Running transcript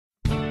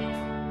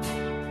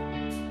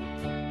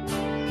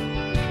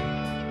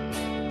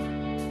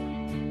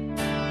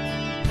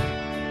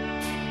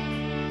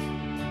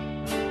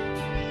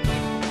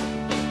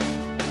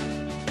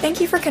Thank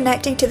you for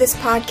connecting to this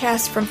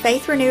podcast from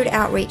Faith Renewed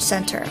Outreach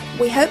Center.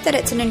 We hope that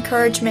it's an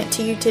encouragement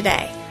to you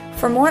today.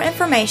 For more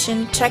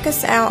information, check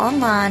us out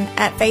online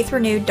at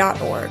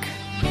faithrenewed.org.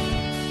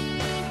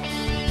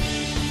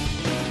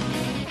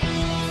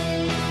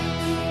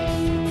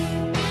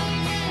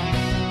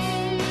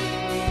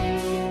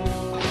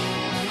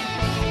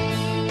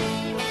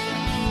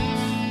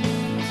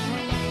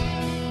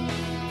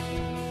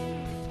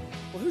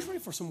 Well, who's ready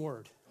for some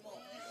word?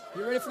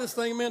 You ready for this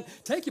thing, man?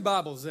 Take your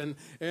Bibles and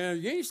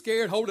you ain't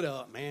scared, hold it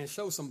up, man.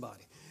 Show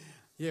somebody.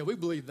 Yeah, we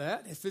believe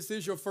that. If this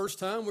is your first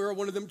time, we're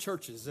one of them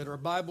churches that are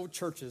Bible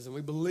churches, and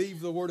we believe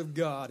the Word of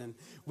God, and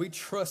we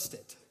trust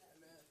it.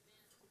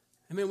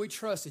 Amen, we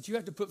trust it. You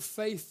have to put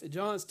faith.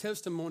 John's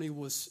testimony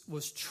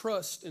was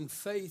trust and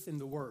faith in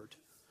the Word.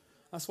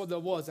 That's what that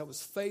was. That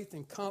was faith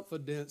and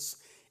confidence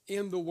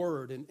in the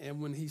Word.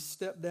 And when he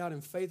stepped out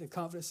in faith and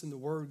confidence in the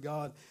Word,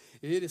 God,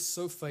 it is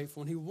so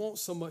faithful, and he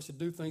wants so much to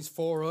do things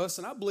for us.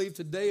 And I believe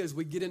today as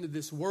we get into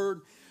this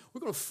Word,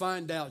 we're going to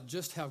find out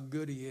just how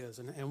good he is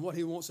and what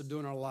he wants to do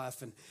in our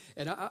life.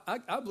 And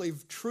I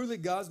believe truly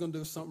God's going to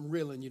do something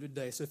real in you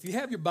today. So if you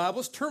have your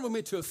Bibles, turn with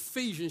me to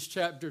Ephesians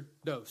chapter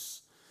 2.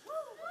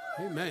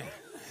 Amen.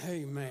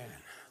 Amen.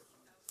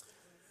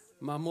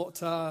 My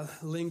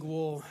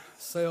multilingual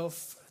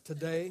self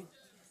today.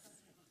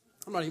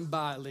 I'm not even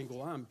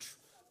bilingual. I'm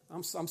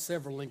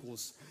several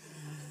linguals.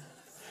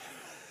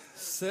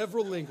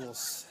 Several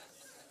linguals.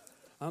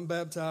 I'm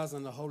baptized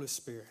in the Holy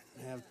Spirit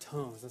and have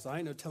tongues. So I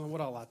ain't no telling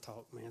what all I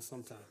talk, man,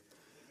 sometimes.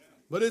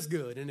 But it's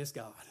good and it's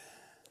God.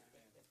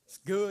 It's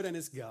good and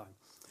it's God.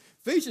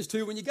 Ephesians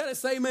 2, when you got to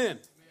say amen. Amen.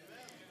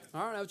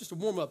 All right, that was just a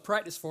warm-up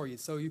practice for you.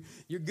 So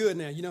you're good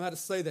now. You know how to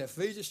say that.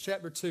 Ephesians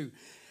chapter 2.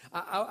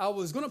 I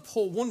was going to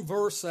pull one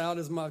verse out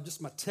as my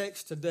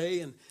text today,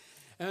 and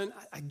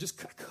I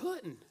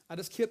couldn't. I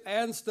just kept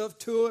adding stuff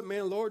to it.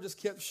 Man, Lord just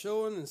kept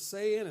showing and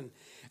saying. And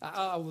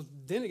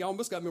then it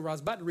almost got me where I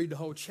was about to read the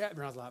whole chapter.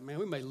 And I was like, man,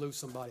 we may lose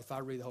somebody if I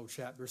read the whole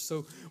chapter.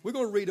 So we're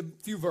going to read a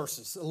few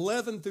verses,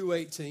 11 through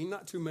 18.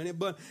 Not too many,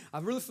 but I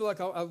really feel like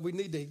we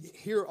need to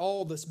hear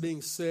all that's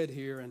being said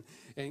here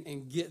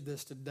and get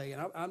this today.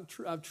 And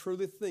I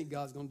truly think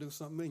God's going to do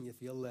something in you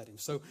if you'll let him.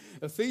 So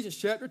Ephesians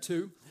chapter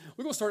 2,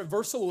 we're going to start at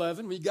verse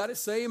 11. When you got it,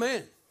 say amen.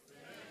 Amen.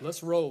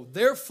 Let's roll.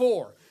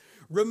 Therefore,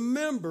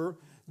 remember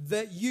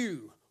that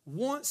you,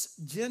 once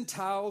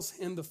Gentiles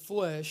in the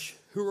flesh,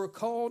 who are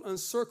called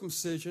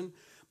uncircumcision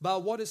by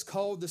what is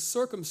called the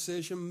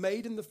circumcision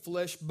made in the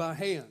flesh by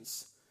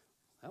hands.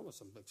 That was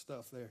some big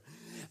stuff there.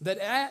 That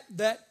at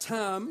that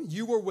time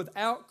you were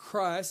without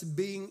Christ,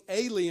 being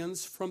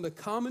aliens from the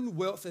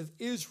commonwealth of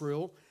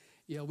Israel.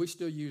 Yeah, we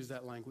still use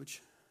that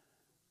language.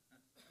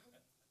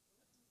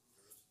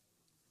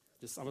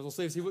 I was going to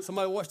say, if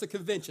somebody watched the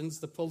conventions,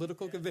 the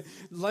political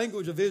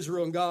language of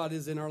Israel and God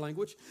is in our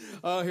language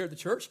here at the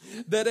church.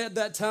 That at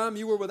that time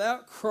you were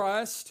without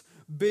Christ,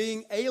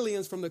 being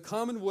aliens from the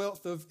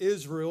commonwealth of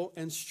Israel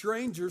and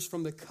strangers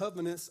from the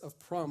covenants of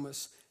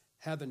promise,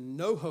 having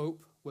no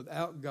hope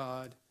without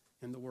God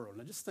in the world.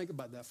 Now just think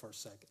about that for a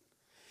second.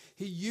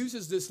 He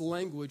uses this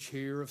language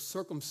here of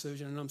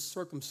circumcision and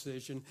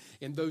uncircumcision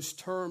in those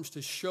terms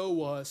to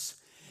show us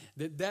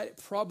that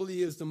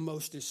probably is the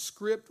most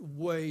descriptive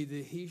way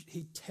that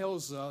he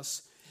tells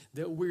us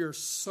that we are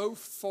so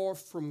far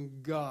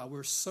from God.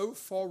 We're so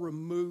far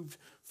removed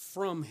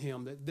from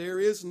him that there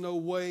is no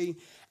way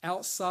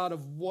outside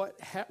of what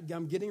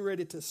I'm getting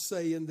ready to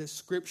say in this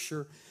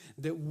scripture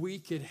that we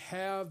could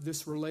have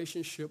this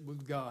relationship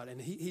with God. And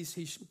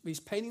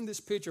he's painting this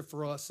picture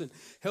for us and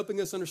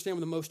helping us understand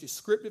with the most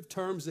descriptive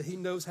terms that he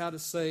knows how to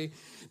say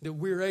that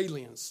we're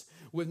aliens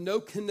with no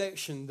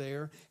connection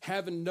there,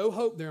 having no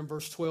hope there in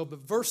verse 12. But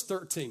verse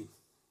 13,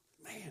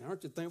 man,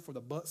 aren't you thankful for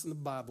the buts in the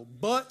Bible?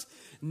 But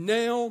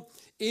now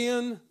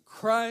in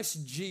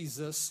Christ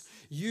Jesus,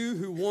 you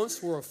who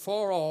once were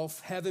afar off,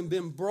 having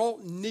been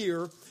brought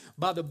near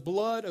by the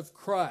blood of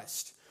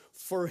Christ,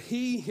 for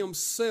he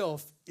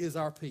himself is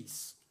our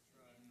peace.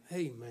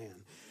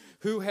 Amen.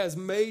 Who has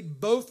made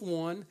both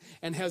one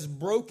and has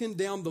broken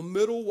down the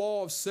middle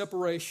wall of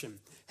separation,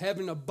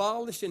 having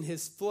abolished in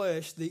his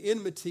flesh the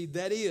enmity,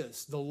 that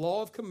is, the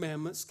law of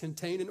commandments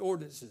contained in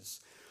ordinances,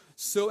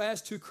 so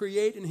as to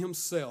create in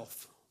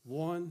himself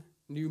one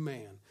new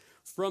man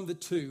from the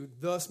two,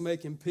 thus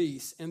making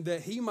peace, and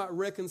that he might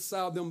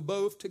reconcile them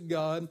both to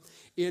God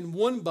in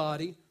one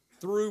body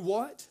through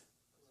what?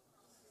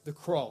 The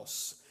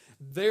cross,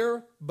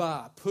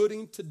 thereby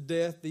putting to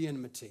death the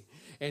enmity.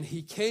 And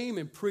he came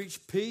and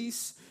preached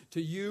peace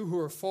to you who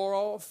are far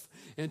off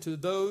and to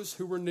those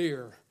who were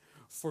near.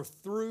 For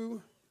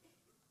through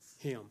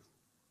him,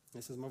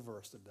 this is my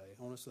verse today.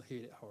 I want us to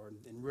hit it hard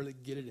and really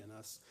get it in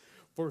us.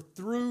 For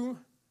through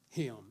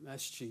him,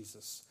 that's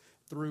Jesus,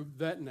 through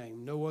that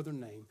name, no other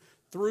name,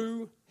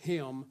 through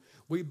him,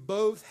 we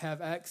both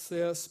have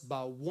access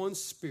by one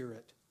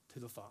Spirit to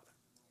the Father.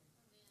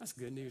 That's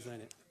good news,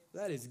 ain't it?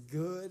 That is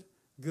good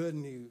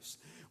news.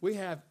 We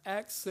have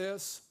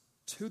access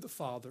to the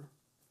Father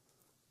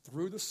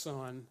through the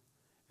Son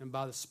and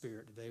by the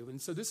Spirit today.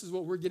 And so this is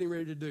what we're getting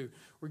ready to do.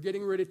 We're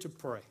getting ready to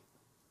pray.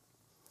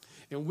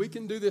 And we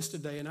can do this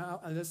today. And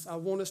I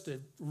want us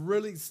to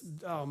really,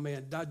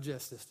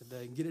 digest this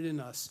today and get it in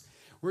us.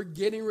 We're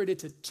getting ready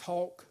to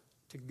talk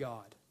to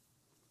God.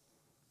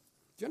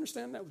 Do you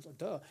understand that? Was like,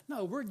 duh.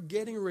 No, we're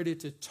getting ready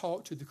to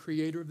talk to the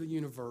creator of the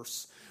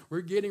universe.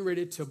 We're getting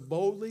ready to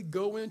boldly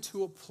go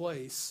into a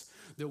place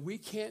that we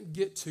can't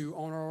get to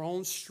on our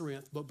own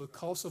strength, but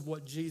because of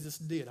what Jesus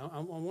did. I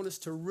want us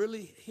to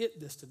really hit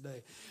this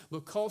today.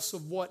 Because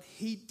of what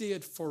he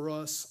did for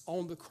us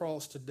on the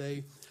cross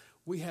today,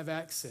 we have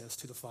access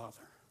to the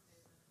Father.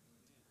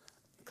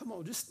 Come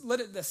on, just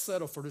let it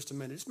settle for just a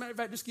minute. As a matter of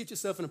fact, just get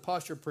yourself in a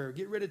posture of prayer.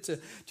 Get ready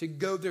to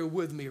go there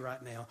with me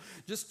right now.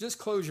 Just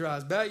close your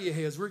eyes, bow your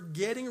heads. We're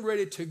getting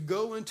ready to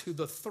go into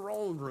the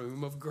throne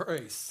room of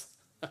grace.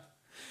 I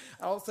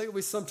don't think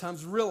we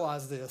sometimes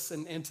realize this.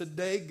 And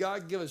today,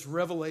 God give us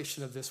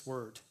revelation of this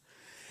word.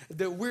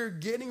 That we're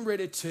getting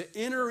ready to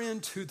enter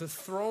into the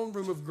throne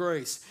room of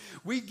grace.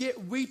 We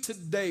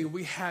today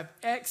have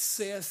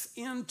access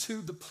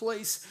into the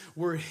place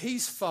where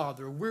he's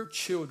Father, we're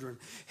children,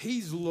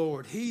 he's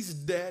Lord, he's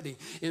Daddy,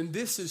 and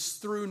this is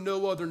through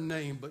no other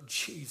name but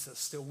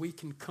Jesus that we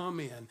can come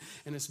in,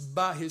 and it's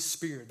by his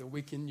Spirit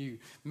that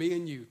me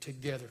and you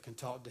together can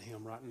talk to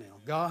him right now.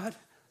 God,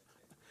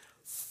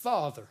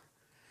 Father,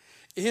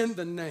 in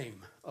the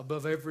name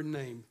above every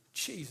name,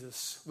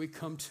 Jesus, we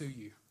come to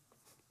you.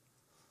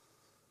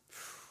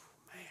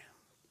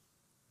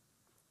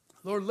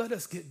 Lord, let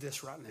us get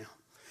this right now.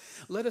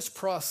 Let us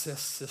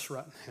process this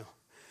right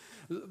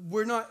now.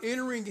 We're not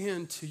entering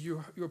into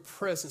your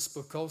presence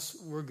because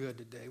we're good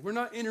today. We're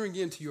not entering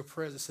into your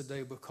presence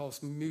today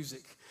because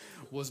music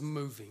was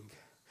moving.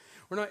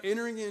 We're not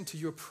entering into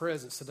your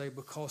presence today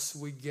because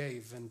we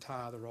gave and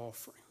tithe or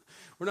offering.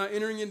 We're not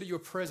entering into your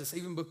presence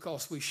even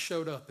because we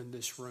showed up in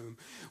this room.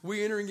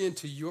 We're entering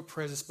into your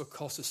presence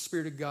because the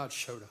Spirit of God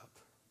showed up.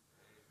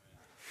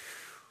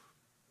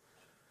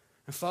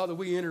 And Father,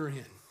 we enter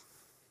in.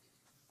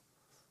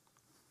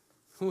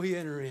 We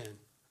enter in.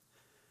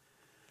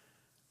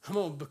 Come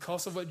on,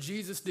 because of what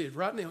Jesus did.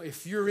 Right now,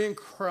 if you're in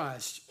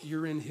Christ,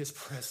 you're in his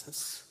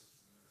presence.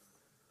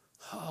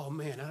 Oh,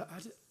 man, I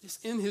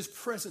just in his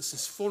presence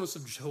is fullness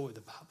of joy,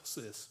 the Bible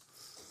says.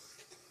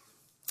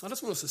 I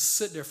just want us to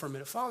sit there for a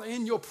minute. Father,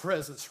 in your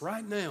presence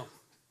right now,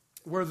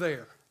 we're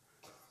there.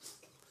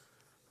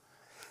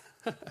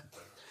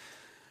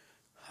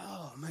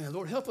 Oh, man,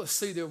 Lord, help us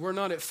see that we're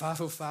not at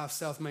 505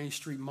 South Main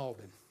Street,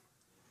 Malden.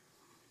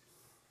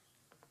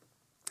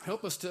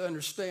 Help us to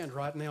understand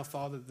right now,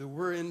 Father, that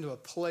we're into a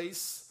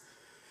place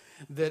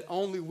that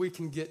only we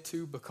can get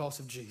to because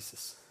of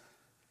Jesus.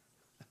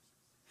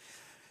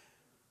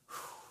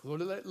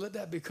 Lord, let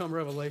that become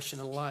revelation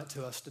and light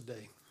to us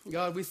today.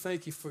 God, we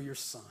thank you for your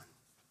Son.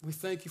 We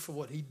thank you for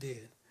what he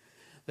did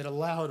that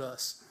allowed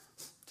us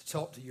to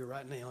talk to you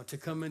right now and to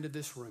come into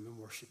this room and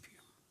worship you.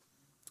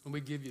 And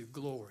we give you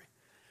glory.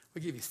 We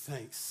give you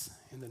thanks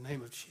in the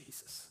name of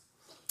Jesus.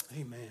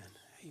 Amen.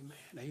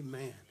 Amen.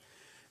 Amen.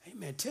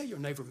 Amen. Tell your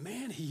neighbor,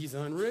 man, he's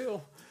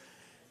unreal.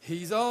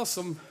 He's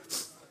awesome.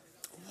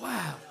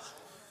 Wow.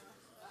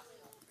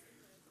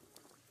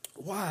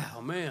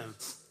 Wow, man.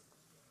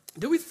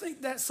 Do we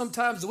think that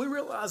sometimes? Do we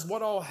realize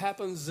what all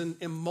happens in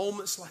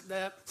moments like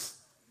that?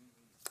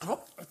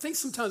 I think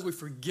sometimes we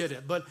forget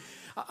it, but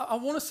I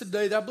want us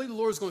today, that I believe the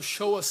Lord is going to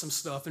show us some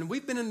stuff. And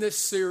we've been in this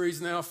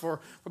series now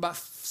for about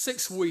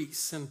 6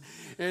 weeks, and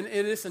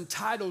it's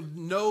entitled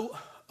No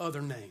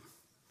Other Name.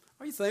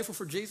 Are you thankful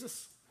for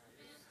Jesus?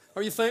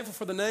 Are you thankful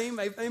for the name?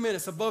 Amen.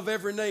 It's above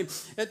every name.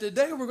 And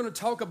today we're going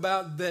to talk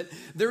about that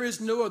there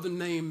is no other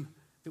name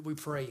that we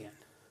pray in.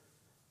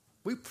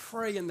 We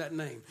pray in that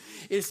name.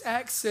 It's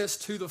access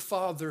to the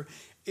Father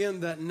in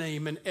that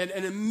name. And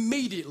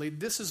immediately,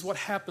 this is what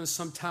happens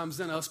sometimes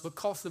in us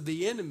because of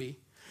the enemy,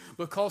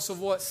 because of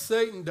what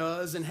Satan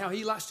does and how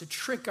he likes to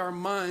trick our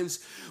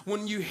minds.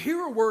 When you hear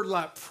a word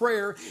like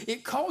prayer,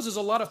 it causes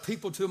a lot of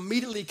people to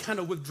immediately kind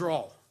of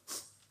withdraw.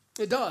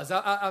 It does.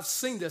 I've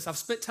seen this. I've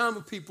spent time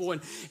with people,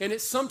 and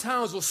it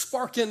sometimes will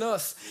spark in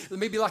us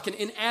maybe like an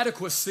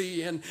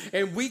inadequacy, and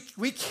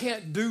we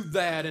can't do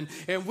that,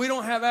 and we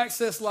don't have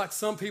access like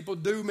some people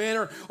do,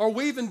 man, or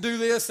we even do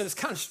this, and it's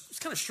kind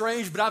of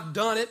strange, but I've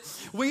done it.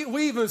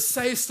 We even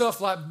say stuff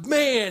like,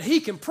 man, he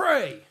can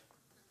pray.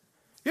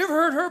 You ever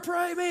heard her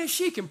pray? Man,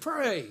 she can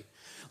pray.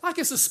 Like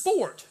it's a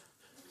sport.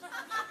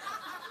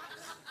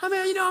 I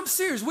mean, I'm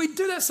serious. We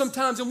do that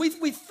sometimes, and we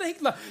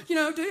think, like,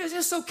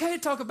 it's okay to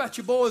talk about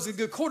your boy as a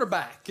good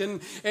quarterback, and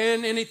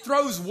he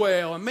throws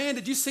well. And, man,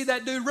 did you see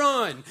that dude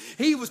run?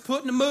 He was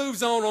putting the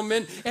moves on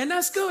them, and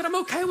that's good. I'm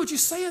okay with you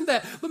saying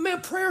that. But, man,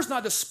 prayer's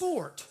not a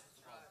sport.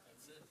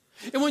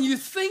 And when you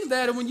think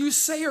that, and when you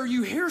say or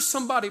you hear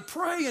somebody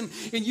pray, and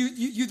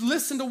you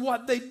listen to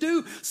what they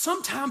do,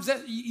 sometimes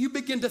that you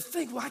begin to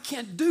think, well, I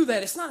can't do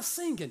that. It's not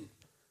singing.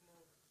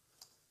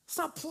 It's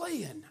not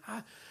playing.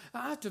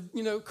 I have to,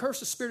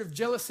 curse the spirit of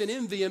jealousy and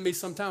envy in me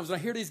sometimes when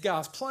I hear these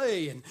guys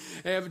play, and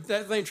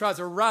that thing tries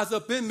to rise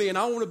up in me, and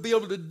I want to be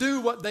able to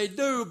do what they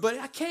do, but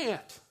I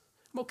can't.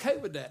 I'm okay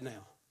with that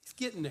now. It's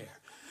getting there.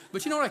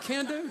 But you know what I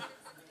can do?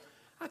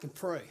 I can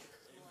pray.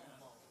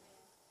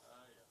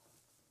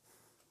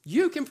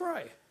 You can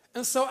pray.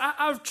 And so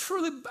I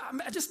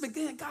just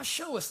began, God,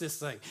 show us this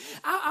thing.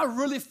 I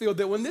really feel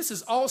that when this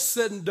is all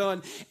said and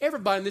done,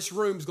 everybody in this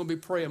room is going to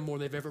be praying more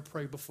than they've ever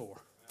prayed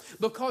before.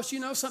 Because you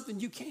know something,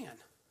 you can.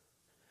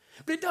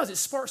 But it does. It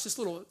sparks this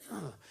little.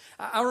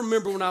 I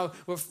remember when I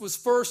was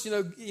first,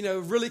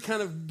 really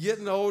kind of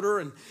getting older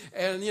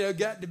and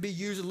got to be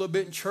used a little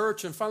bit in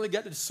church and finally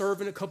got to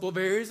serve in a couple of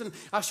areas. And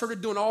I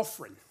started doing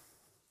offering.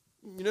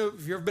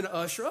 If you've ever been an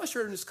usher,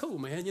 ushering is cool,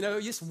 man. You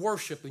just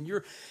worship and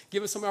you're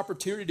given some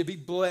opportunity to be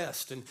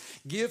blessed and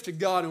give to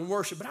God and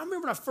worship. But I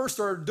remember when I first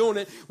started doing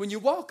it, when you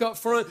walk up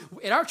front,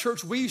 at our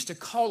church, we used to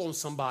call on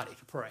somebody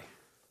to pray.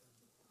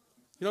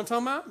 You know what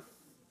I'm talking about?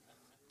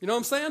 You know what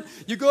I'm saying?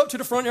 You go up to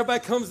the front,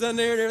 everybody comes down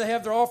there, they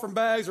have their offering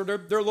bags or their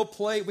little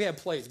plate. We had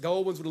plates,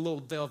 gold ones with a little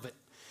velvet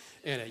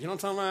in it. You know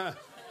what I'm talking about?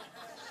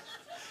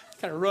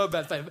 Kind of rub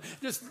that thing.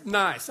 Just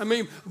nice. I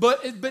mean,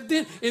 but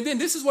then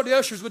this is what the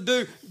ushers would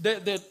do.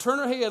 They'd turn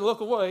their head, look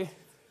away,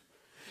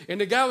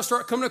 and the guy would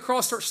start coming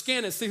across, start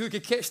scanning, see who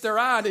could catch their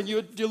eye, and then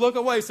you look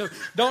away. So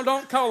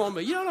don't call on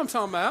me. You know what I'm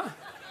talking about?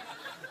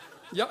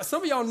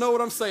 Some of y'all know what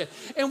I'm saying.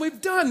 And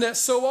we've done that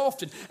so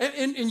often.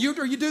 And you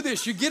do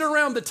this. You get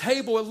around the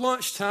table at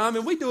lunchtime,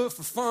 and we do it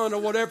for fun or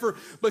whatever,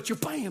 but you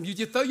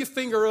throw your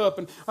finger up.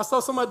 And I saw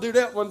somebody do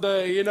that one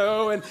day, and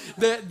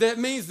that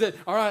means that,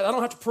 all right, I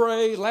don't have to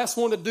pray, last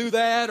one to do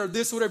that or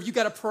this or whatever. You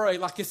got to pray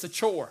like it's a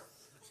chore.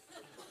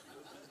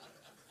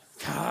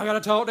 God, I got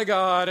to talk to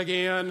God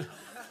again.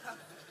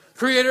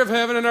 Creator of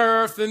heaven and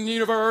earth and the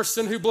universe,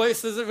 and who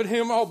blesses it, with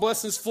him all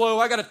blessings flow.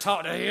 I got to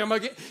talk to him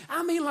again.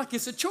 I mean, like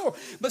it's a chore.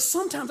 But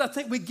sometimes I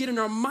think we get in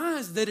our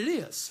minds that it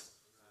is.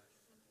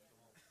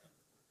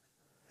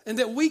 And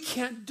that we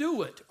can't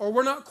do it, or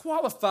we're not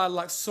qualified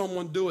like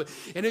someone do it.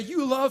 And if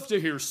you love to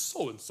hear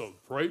so-and-so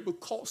pray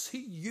because he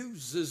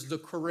uses the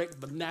correct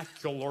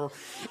vernacular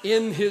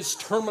in his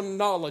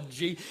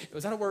terminology.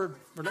 Was that a word?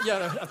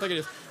 Yeah, I think it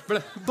is.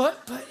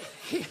 But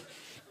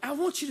I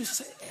want you to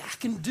say, I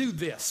can do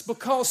this,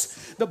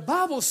 because the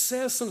Bible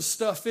says some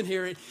stuff in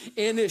here,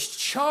 and it's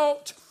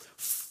chocked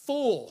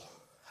full.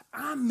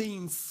 I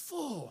mean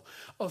full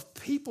of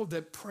people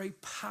that pray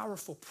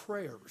powerful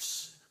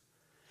prayers.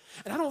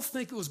 And I don't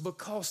think it was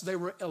because they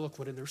were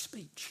eloquent in their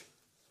speech.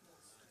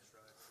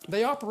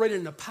 They operated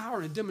in the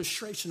power and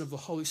demonstration of the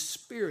Holy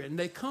Spirit, and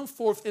they come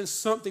forth in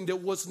something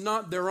that was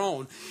not their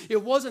own.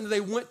 It wasn't that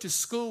they went to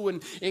school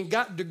and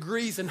got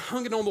degrees and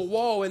hung it on the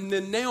wall, and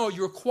then now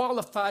you're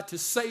qualified to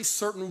say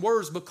certain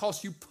words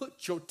because you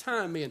put your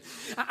time in.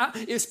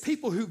 It's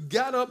people who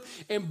got up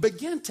and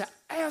began to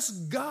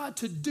ask God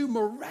to do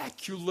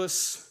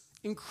miraculous,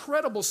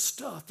 incredible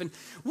stuff. And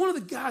one of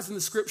the guys in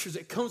the scriptures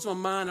that comes to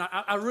my mind,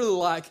 I really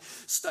like,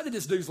 study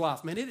this dude's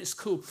life, man. It is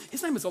cool.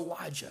 His name is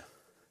Elijah.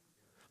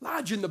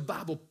 Elijah in the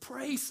Bible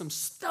prayed some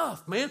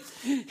stuff, man.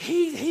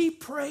 He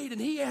prayed and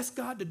he asked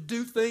God to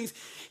do things.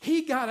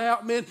 He got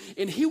out, man,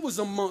 and he was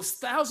amongst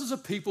thousands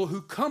of people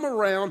who come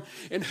around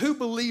and who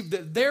believed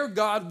that their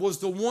God was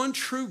the one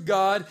true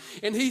God.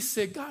 And he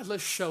said, God,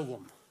 let's show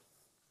them.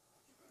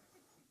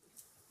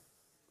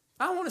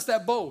 I want us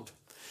that bold.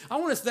 I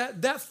want us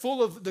that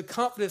full of the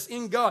confidence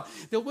in God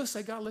that we'll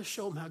say, God, let's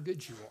show them how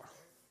good you are.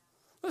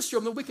 Let's show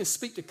them that we can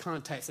speak to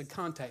contacts, and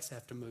contacts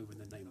have to move in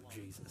the name of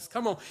Jesus.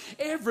 Come on.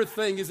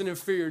 Everything is an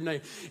inferior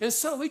name. And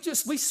so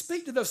we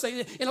speak to those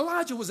things. And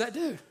Elijah was that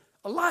dude.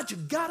 Elijah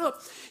got up.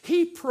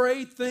 He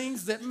prayed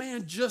things that,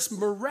 man, just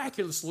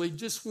miraculously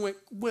just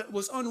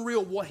was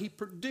unreal what he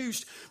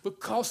produced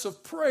because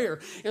of prayer.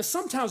 And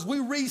sometimes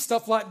we read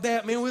stuff like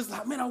that, man. We're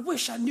like, man, I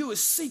wish I knew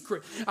his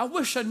secret. I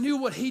wish I knew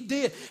what he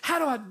did. How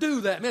do I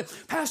do that, man?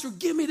 Pastor,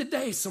 give me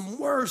today some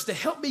words to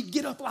help me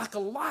get up like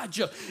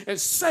Elijah and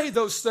say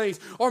those things.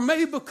 Or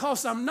maybe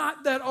because I'm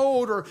not that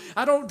old, or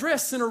I don't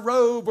dress in a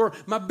robe, or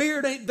my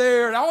beard ain't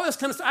there, and all this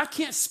kind of stuff. I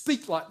can't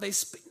speak like they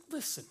speak.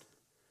 Listen.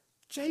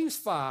 James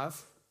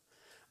 5,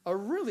 a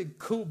really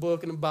cool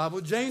book in the Bible,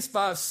 James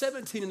 5,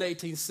 17 and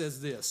 18 says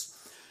this: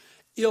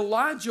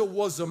 Elijah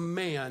was a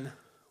man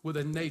with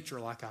a nature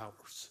like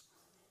ours.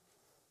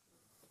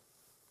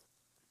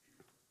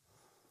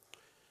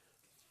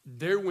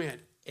 There went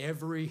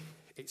every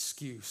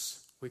excuse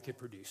we could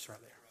produce right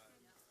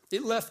there.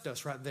 It left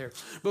us right there.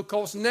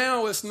 Because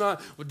now it's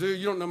not, well, dude,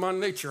 you don't know my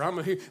nature. I'm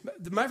a human.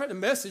 As a matter of fact, the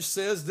message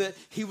says that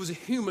he was a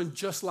human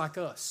just like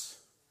us.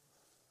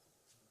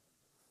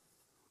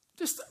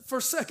 Just for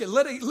a second,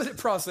 let it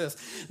process.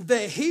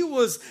 That he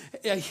was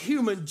a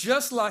human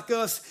just like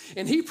us,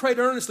 and he prayed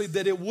earnestly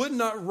that it would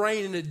not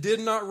rain, and it did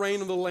not rain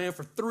on the land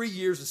for 3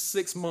 years and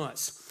 6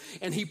 months.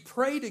 And he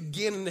prayed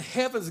again, and the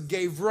heavens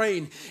gave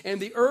rain, and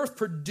the earth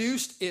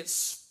produced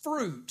its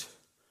fruit.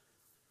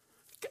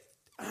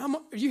 Are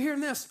you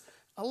hearing this?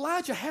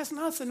 Elijah has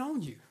nothing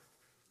on you.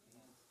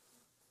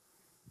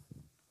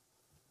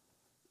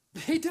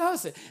 He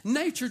does it.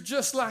 Nature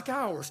just like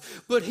ours.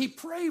 But he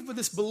prayed with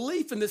this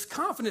belief and this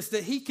confidence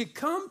that he could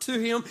come to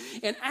him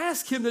and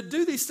ask him to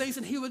do these things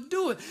and he would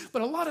do it.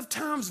 But a lot of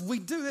times we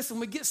do this and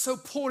we get so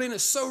pulled in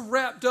and so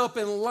wrapped up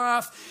in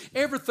life.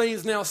 Everything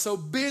is now so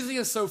busy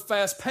and so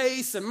fast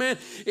paced. And man,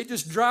 it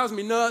just drives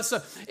me nuts.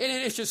 And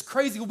it's just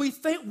crazy. We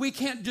think we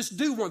can't just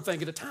do one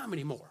thing at a time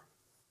anymore.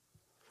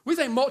 We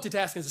think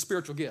multitasking is a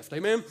spiritual gift.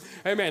 Amen?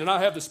 Amen. And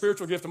I have the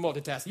spiritual gift of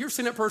multitasking. You ever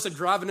seen that person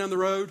driving down the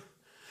road?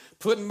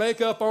 Putting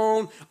makeup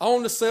on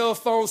the cell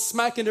phone,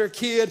 smacking their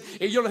kid,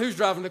 and you don't know who's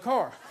driving the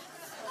car.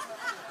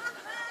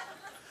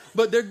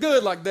 But they're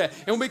good like that,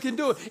 and we can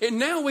do it. And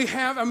now we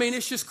have,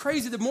 it's just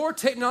crazy. The more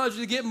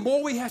technology we get,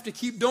 more we have to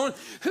keep doing.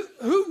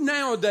 Who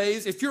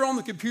nowadays, if you're on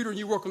the computer and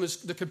you work on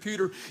the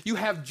computer, you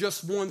have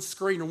just one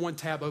screen or one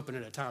tab open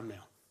at a time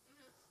now?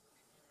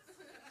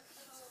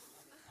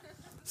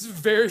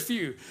 Very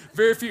few,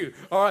 very few.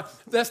 All right,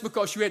 that's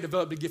because you ain't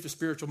developed the gift of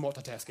spiritual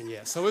multitasking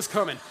yet. So it's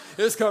coming,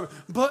 it's coming.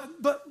 But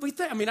we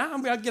think.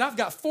 I've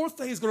got 4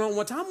 things going on at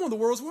one time. I'm one of the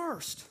world's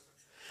worst.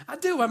 I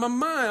do. In my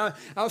mind,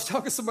 I was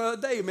talking to somebody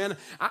the other day, man.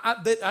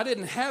 I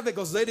didn't have it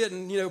because they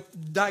didn't,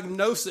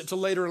 diagnose it till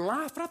later in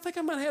life. But I think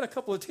I might have had a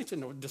couple of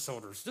attention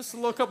disorders, just a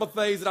little couple of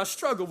things that I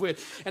struggle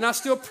with, and I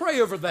still pray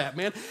over that,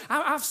 man.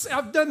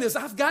 I've done this.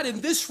 I've got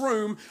in this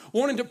room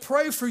wanting to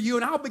pray for you,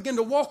 and I'll begin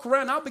to walk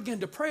around. I'll begin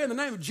to pray in the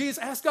name of Jesus.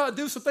 Ask God to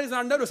do some things, and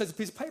I notice there's a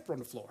piece of paper on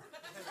the floor.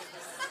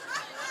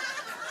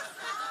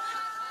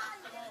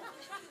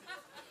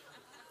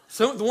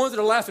 So the ones that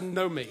are laughing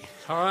know me,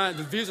 all right?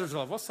 The visitors are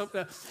like, what's up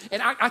there?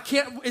 And I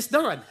can't, it's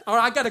done. All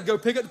right, I got to go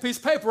pick up the piece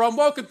of paper. I'm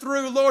walking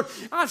through, Lord.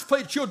 I just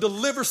pray that you'll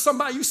deliver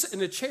somebody. You sit in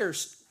the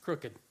chair's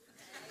crooked.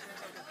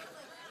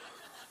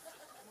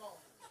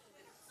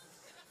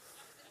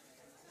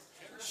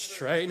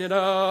 Straighten it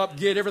up,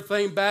 get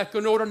everything back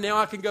in order. Now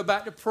I can go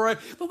back to pray.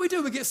 But we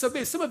get so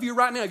busy. Some of you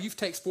right now, you've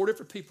texted 4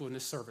 different people in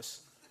this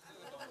service.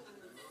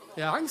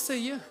 Yeah, I can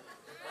see you.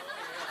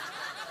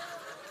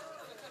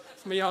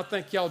 Some of y'all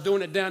think y'all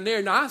doing it down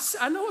there. Now,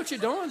 I know what you're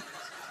doing.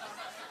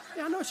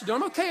 Yeah, I know what you're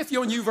doing. I'm okay if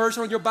you're on YouVersion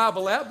on your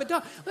Bible app,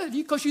 but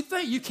because you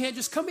think you can't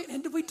just come in.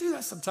 And we do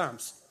that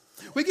sometimes.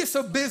 We get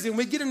so busy and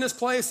we get in this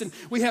place and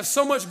we have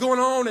so much going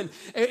on and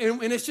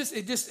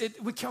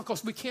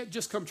we can't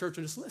just come to church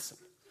and just listen.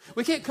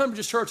 We can't come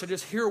to church and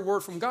just hear a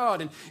word from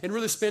God and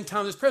really spend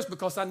time in His presence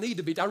because I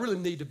really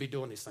need to be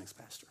doing these things,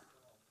 Pastor.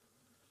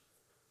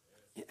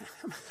 Yeah,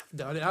 I've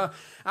done it.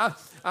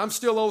 I'm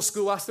still old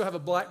school. I still have a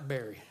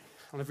BlackBerry.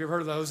 I don't know if you've ever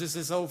heard of those. It's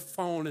this old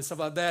phone and stuff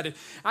like that. And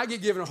I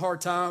get given a hard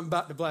time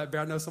about the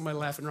BlackBerry. I know somebody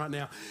laughing right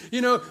now.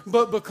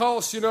 But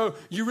because,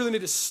 you really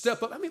need to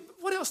step up.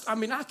 What else? I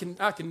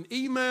can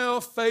email,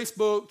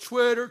 Facebook,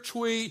 Twitter,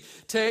 tweet,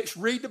 text,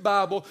 read the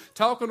Bible,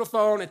 talk on the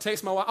phone, and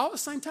text my wife all at the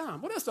same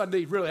time. What else do I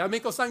need, really?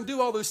 Because I can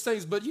do all those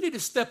things, but you need to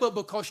step up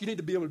because you need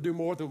to be able to do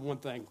more than one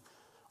thing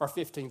or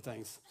 15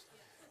 things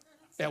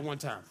at one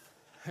time.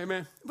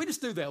 Amen. We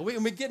just do that.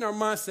 We get in our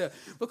mindset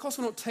because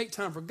we don't take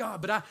time for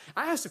God. But I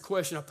asked a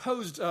question. I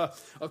posed a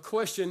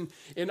question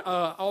in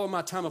all of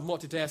my time of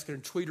multitasking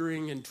and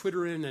Twittering and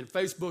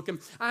Facebook. And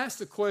I asked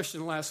a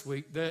question last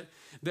week that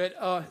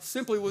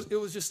simply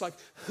was just like,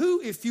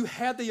 who, if you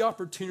had the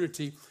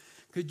opportunity,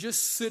 could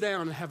just sit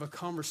down and have a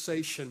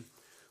conversation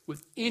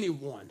with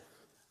anyone,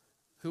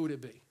 who would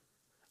it be?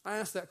 I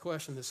asked that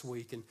question this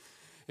week,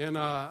 and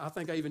I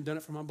think I even done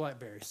it from my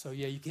BlackBerry. So,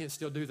 yeah, you can't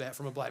still do that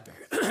from a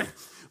BlackBerry.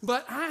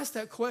 But I asked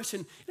that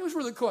question. It was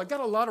really cool. I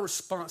got a lot of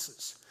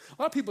responses.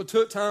 A lot of people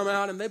took time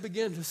out, and they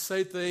began to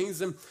say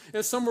things, and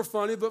some were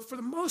funny. But for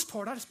the most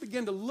part, I just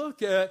began to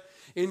look at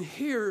and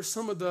hear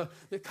some of the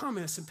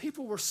comments. And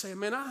people were saying,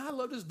 man, I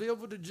love to be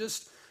able to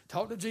just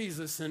talk to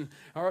Jesus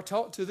or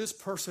talk to this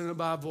person in the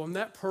Bible and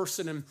that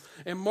person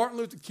and Martin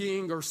Luther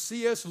King or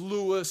C.S.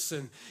 Lewis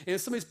and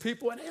some of these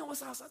people. And I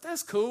was like,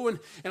 that's cool. And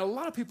a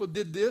lot of people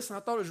did this, and I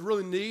thought it was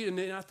really neat. And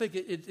I think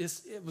it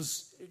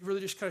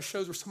really just kind of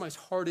shows where somebody's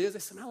heart is. They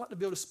said, I'd like to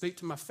be able to speak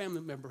to my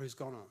family member who's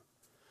gone on.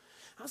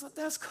 I was like,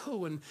 that's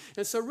cool. And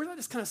so really I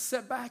just kind of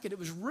sat back, and it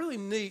was really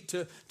neat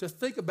to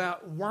think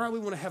about why we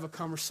want to have a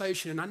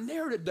conversation. And I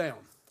narrowed it down.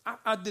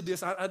 I did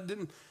this. I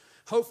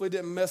hopefully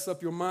didn't mess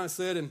up your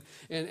mindset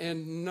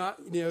and not,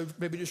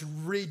 maybe just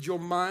read your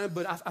mind.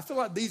 But I feel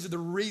like these are the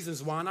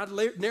reasons why. And I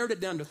narrowed it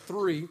down to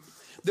 3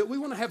 that we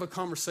want to have a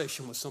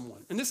conversation with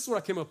someone. And this is what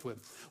I came up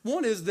with.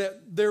 One is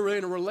that they're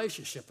in a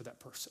relationship with that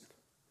person.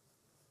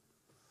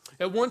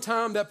 At one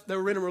time that they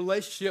were in a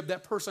relationship,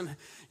 that person,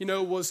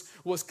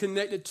 was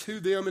connected to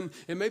them,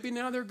 and maybe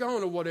now they're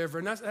gone or whatever,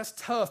 and that's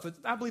tough. But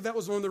I believe that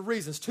was one of the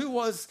reasons. 2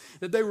 was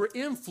that they were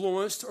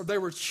influenced or they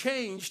were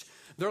changed.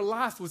 Their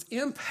life was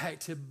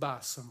impacted by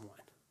someone.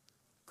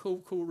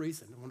 Cool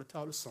reason. I want to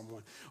talk to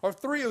someone. Or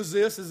 3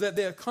 is that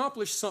they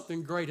accomplished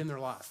something great in their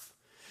life.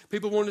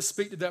 People wanted to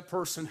speak to that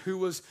person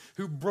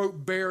who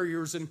broke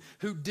barriers and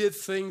who did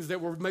things that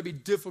were maybe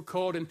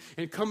difficult and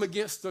come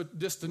against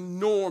the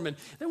norm. And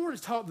they wanted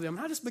to talk to them.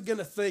 And I just began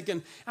to think,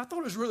 and I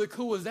thought it was really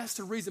cool, that's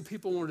the reason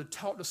people wanted to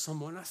talk to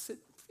someone. And I said,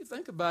 if you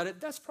think about it,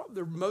 that's probably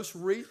the most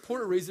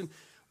important reason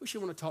we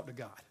should want to talk to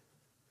God.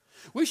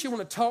 We should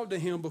want to talk to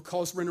him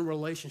because we're in a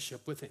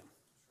relationship with him.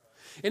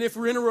 And if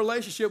we're in a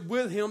relationship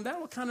with him, that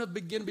will kind of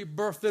begin to be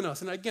birthed in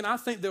us. And again, I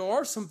think there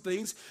are some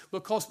things,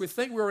 because we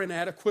think we're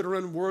inadequate or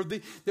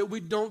unworthy, that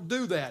we don't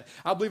do that.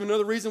 I believe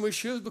another reason we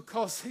should is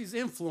because he's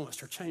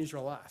influenced or changed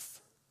our life.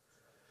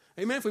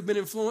 Amen. If we've been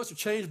influenced or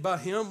changed by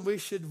him, we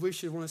should want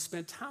to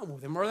spend time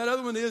with him. Or that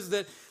other one is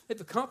that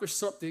they've accomplished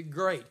something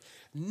great.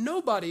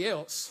 Nobody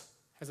else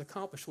has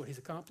accomplished what he's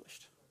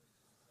accomplished.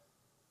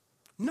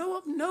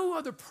 No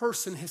other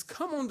person has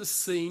come on the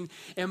scene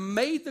and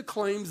made the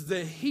claims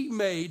that he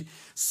made,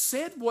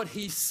 said what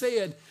he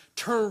said,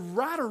 turned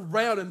right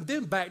around and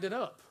then backed it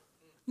up.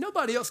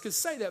 Nobody else can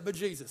say that but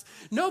Jesus.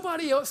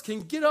 Nobody else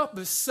can get up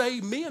and say,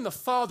 me and the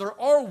Father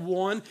are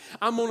one.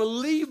 I'm going to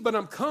leave, but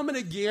I'm coming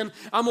again.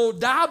 I'm going to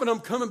die, but I'm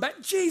coming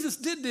back. Jesus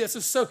did this.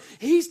 And so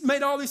he's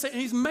made all these things,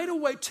 and he's made a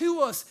way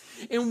to us.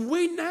 And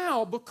we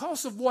now,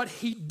 because of what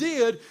he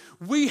did,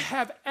 we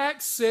have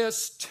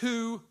access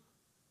to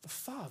the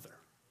Father.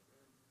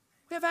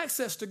 We have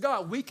access to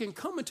God. We can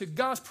come into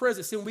God's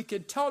presence and we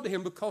can talk to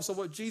him because of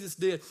what Jesus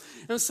did.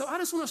 And so I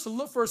just want us to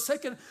look for a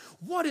second,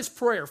 what is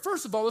prayer?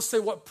 First of all, let's say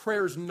what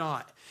prayer is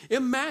not.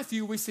 In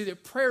Matthew, we see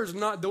that prayer is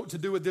not to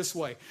do it this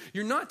way.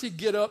 You're not to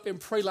get up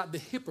and pray like the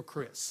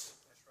hypocrites.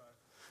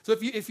 So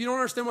if you don't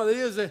understand what it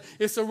is,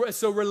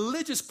 it's a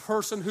religious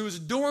person who's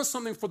doing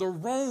something for the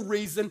wrong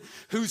reason,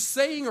 who's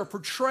saying or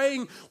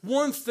portraying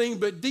one thing,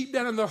 but deep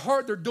down in their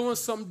heart, they're doing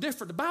something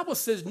different. The Bible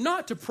says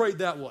not to pray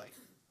that way.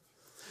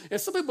 And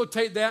some people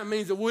take that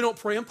means that we don't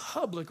pray in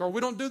public or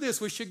we don't do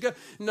this. We should go.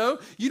 No,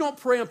 you don't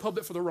pray in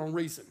public for the wrong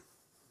reason.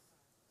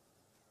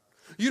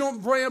 You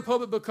don't pray in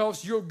public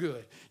because you're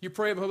good. You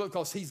pray in public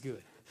because he's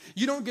good.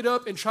 You don't get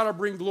up and try to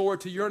bring glory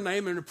to your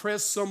name and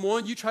impress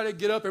someone. You try to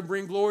get up and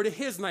bring glory to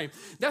his name.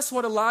 That's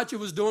what Elijah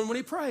was doing when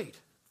he prayed.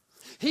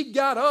 He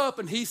got up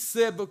and he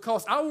said,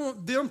 because I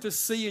want them to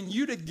see and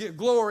you to get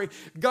glory,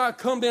 God,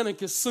 come down and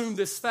consume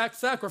this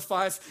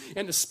sacrifice.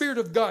 And the Spirit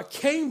of God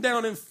came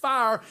down in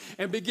fire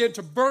and began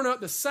to burn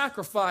up the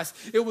sacrifice.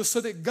 It was so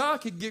that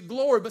God could get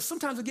glory. But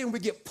sometimes, again, we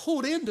get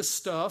pulled into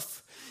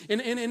stuff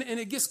and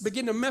it gets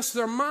begin to mess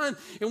with our mind.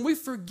 And we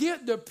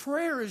forget that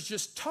prayer is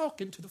just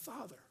talking to the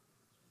Father.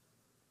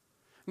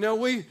 Now,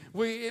 we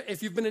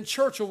if you've been in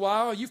church a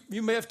while,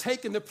 you may have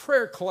taken the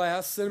prayer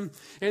class, and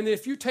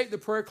if you take the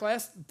prayer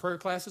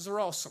classes are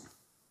awesome.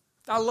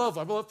 I love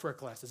prayer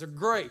classes. They're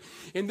great.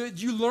 And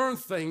that you learn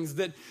things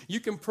that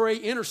you can pray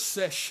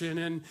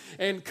intercession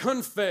and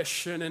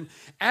confession and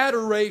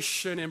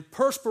adoration and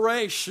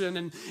perspiration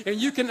and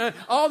you can,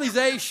 all these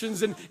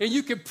actions and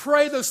you can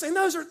pray those things.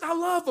 I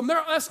love them.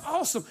 That's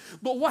awesome.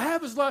 But what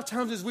happens a lot of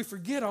times is we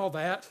forget all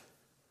that.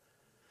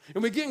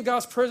 And we get in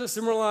God's presence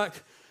and we're like,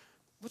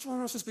 which one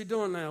am I supposed to be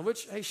doing now?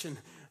 Which Asian?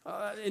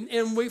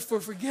 And we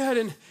forget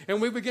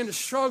and we begin to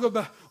struggle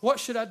about what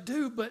should I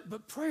do?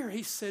 But prayer,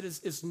 he said,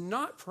 is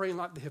not praying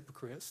like the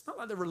hypocrites, not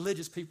like the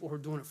religious people who are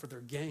doing it for their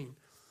gain,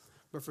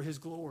 but for his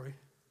glory.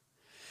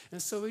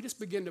 And so we just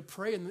begin to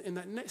pray. And in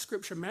that next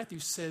scripture, Matthew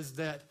says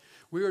that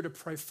we are to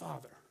pray,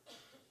 Father.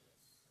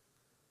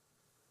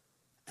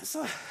 And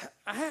so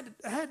I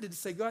had to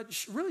say, God,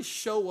 really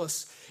show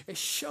us and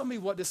show me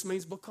what this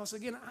means, because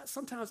again,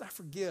 sometimes I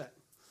forget.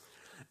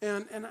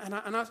 And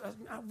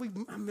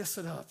I mess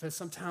it up and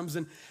sometimes.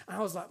 And I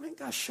was like, man,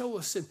 God, show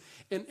us.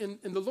 And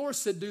the Lord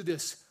said, do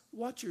this.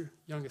 Watch your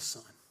youngest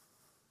son.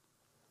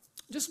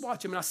 Just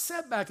watch him. And I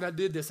sat back and I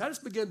did this. I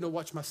just began to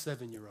watch my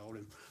 7-year-old.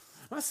 And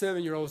my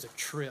 7-year-old is a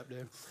trip,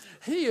 dude.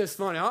 He is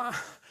funny.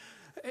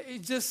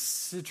 It's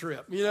just a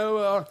trip, you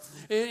know.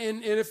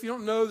 And if you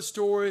don't know the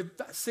story,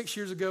 about 6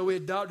 years ago, we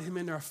adopted him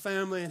into our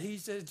family, and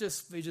he's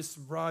just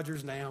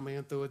Rogers now,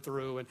 man, through and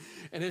through. And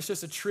it's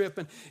just a trip.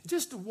 And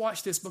just to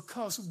watch this,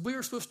 because we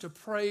were supposed to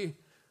pray,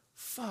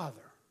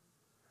 Father.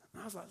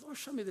 And I was like, Lord,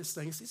 show me this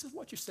thing. He says,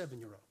 watch your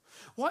 7-year-old.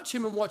 Watch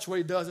him and watch what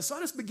he does. And so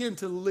I just began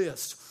to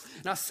list.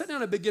 And I sat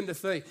down and began to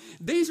think,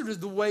 these are just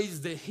the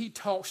ways that he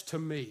talks to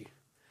me.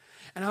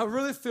 And I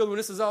really feel when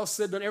this is all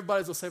said and done,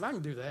 everybody's going to say, I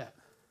can do that.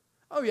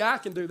 Oh, yeah, I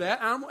can do that.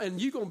 And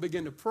you're going to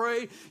begin to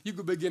pray. You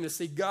can begin to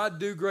see God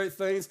do great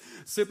things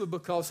simply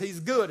because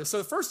he's good. And so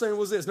the first thing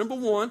was this. Number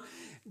one,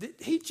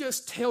 he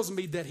just tells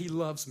me that he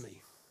loves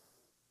me.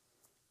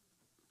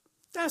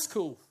 That's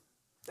cool.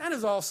 That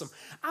is awesome.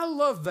 I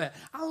love that.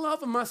 I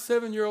love when my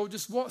 7-year-old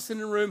just walks in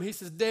the room. He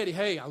says, Daddy,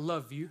 hey, I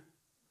love you.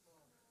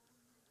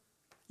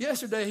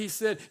 Yesterday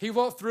he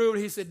walked through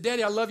and he said,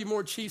 Daddy, I love you more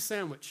than cheese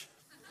sandwich.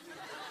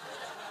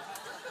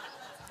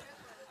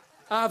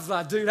 I was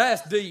like, dude,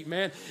 that's deep,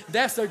 man.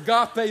 That's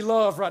agape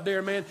love right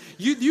there, man.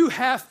 You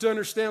have to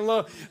understand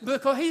love.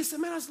 Because he said,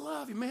 man, I just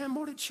love you, man,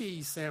 more than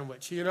cheese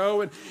sandwich, you know.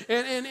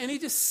 And he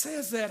just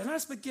says that. And I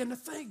just began to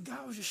think,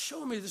 God was just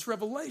showing me this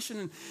revelation.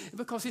 And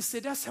because he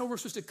said, that's how we're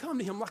supposed to come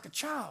to him, like a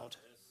child.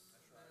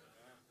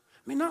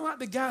 I mean, not like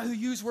the guy who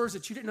used words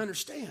that you didn't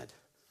understand.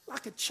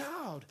 Like a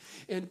child.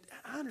 And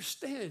I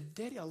understand,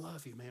 Daddy, I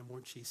love you, man, more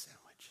than cheese sandwich.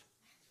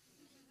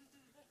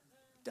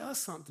 Does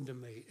something to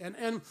me.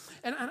 And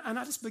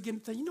I just begin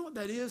to think, you know what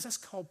that is? That's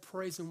called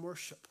praise and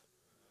worship.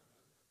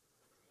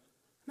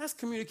 that's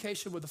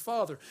communication with the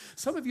Father.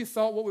 Some of you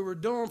thought what we were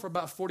doing for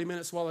about 40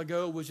 minutes a while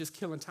ago was just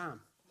killing time.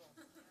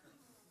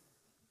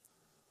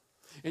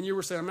 And you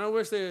were saying, I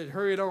wish they had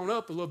hurried on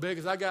up a little bit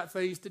because I got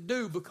things to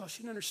do. Because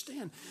you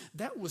understand,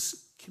 that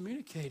was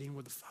communicating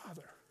with the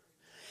Father.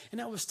 And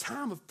that was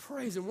time of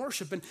praise and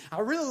worship. And I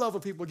really love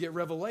when people get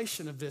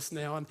revelation of this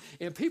now.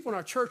 And people in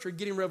our church are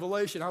getting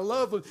revelation. I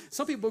love when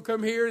some people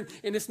come here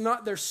and it's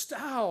not their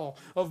style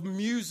of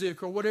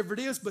music or whatever it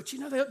is. But,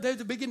 they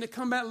begin to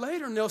come back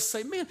later and they'll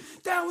say, man,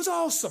 that was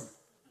awesome.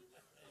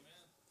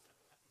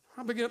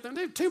 I begin up there,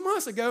 dude, 2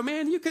 months ago,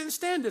 man, you couldn't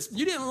stand this.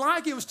 You didn't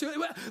like it. It was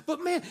too,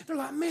 but man, they're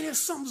like, man, there's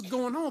something's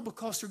going on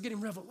because they're getting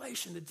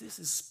revelation that this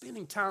is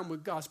spending time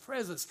with God's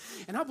presence.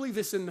 And I believe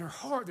it's in their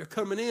heart. They're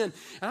coming in.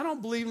 And I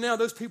don't believe now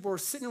those people are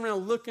sitting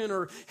around looking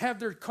or have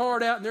their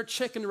card out and they're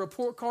checking the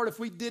report card if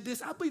we did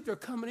this. I believe they're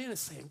coming in and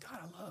saying, God,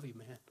 I love you,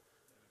 man.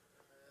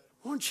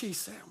 One cheese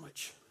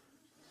sandwich.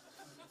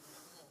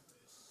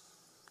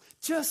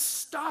 Just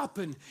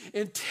stopping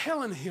and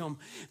telling him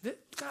that,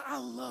 God, I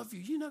love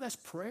you. You know that's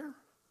prayer.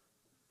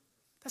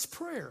 That's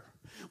prayer.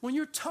 When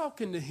you're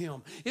talking to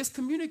him, it's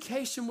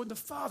communication with the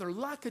Father,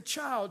 like a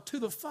child to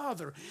the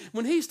Father.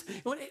 When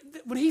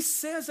he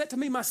says that to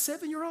me, my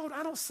 7-year-old,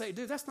 I don't say,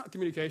 dude, that's not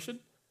communication.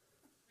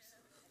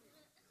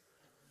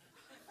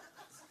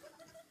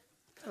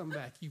 Come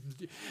back.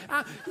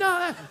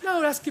 No,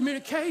 that's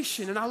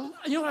communication. And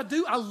you know what I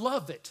do? I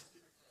love it.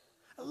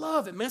 I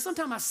love it, man.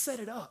 Sometimes I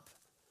set it up.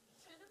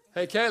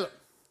 Hey, Caleb,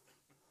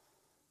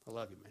 I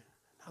love you, man.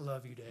 I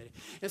love you, Daddy.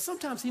 And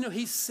sometimes,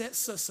 he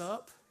sets us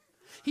up.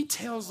 He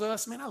tells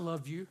us, man, I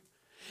love you.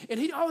 And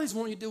he always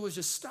wants you to do is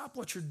just stop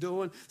what you're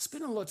doing,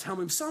 spend a little time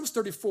with him. Psalms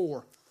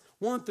 34,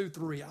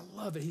 1-3. I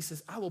love it. He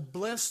says, I will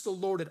bless the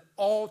Lord at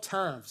all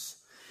times.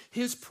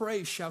 His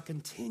praise shall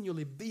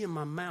continually be in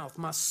my mouth.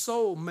 My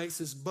soul makes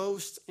its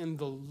boast in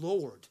the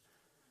Lord.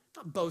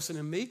 Not boasting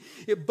in me.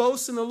 It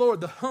boasts in the Lord.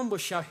 The humble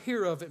shall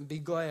hear of it and be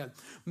glad.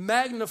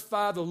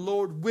 Magnify the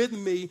Lord with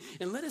me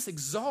and let us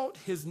exalt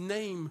his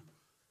name.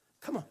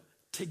 Come on,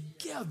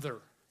 together.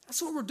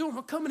 That's what we're doing.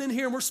 We're coming in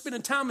here and we're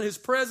spending time in his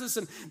presence,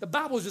 and the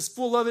Bible is just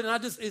full of it.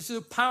 And it's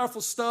just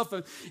powerful stuff.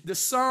 And the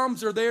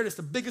Psalms are there. And it's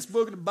the biggest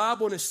book in the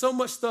Bible, and there's so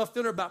much stuff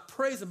in there about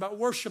praise, about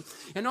worship.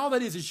 And all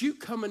that is you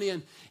coming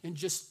in and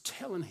just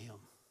telling him,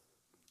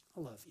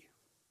 I love you.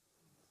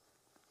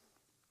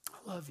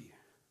 I love you.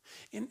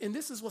 And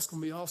this is what's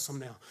going to be awesome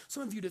now.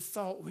 Some of you that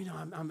thought,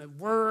 I'm at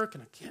work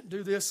and I can't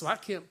do this, so I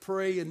can't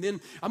pray. And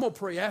then I'm going to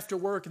pray after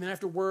work. And then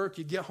after work,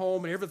 you get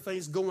home and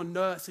everything's going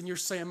nuts. And you're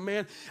saying,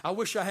 man, I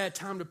wish I had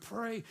time to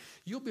pray.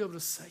 You'll be able to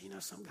say,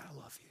 some God, I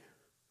love you.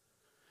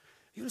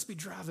 You'll just be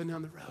driving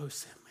down the road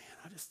saying, man,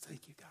 I just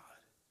thank you, God.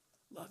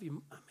 Love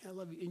you. I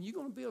love you. And you're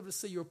going to be able to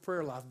see your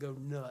prayer life go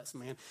nuts,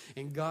 man.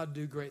 And God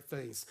do great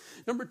things.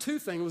 Number 2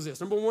 thing was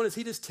this. Number 1 is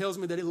he just tells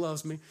me that he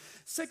loves me.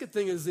 Second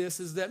thing is this,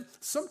 is that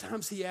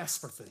sometimes he asks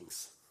for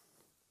things.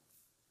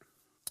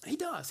 He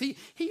does.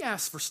 He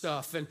asks for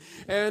stuff.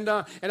 And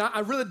I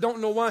really don't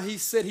know why he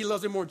said he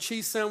loves me more than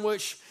cheese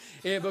sandwich,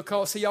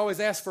 because he always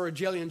asks for a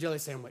jelly and jelly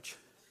sandwich.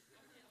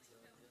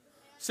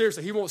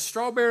 Seriously, he wants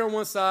strawberry on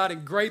one side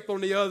and grape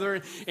on the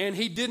other. And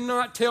he did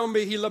not tell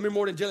me he loved me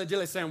more than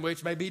jelly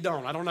sandwich. Maybe he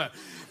don't. I don't know.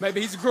 Maybe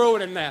he's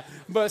growing in that.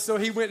 But so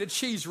he went the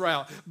cheese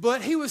route.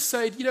 But he would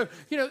say,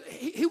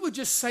 he would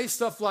just say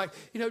stuff like,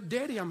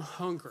 Daddy, I'm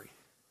hungry.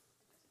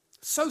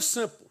 So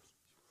simple.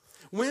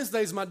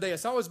 Wednesday's my day.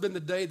 It's always been the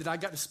day that I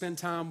got to spend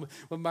time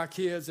with my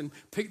kids and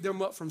pick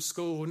them up from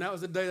school. And that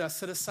was the day that I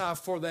set aside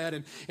for that.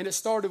 And it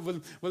started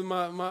with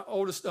my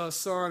oldest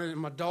son and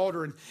my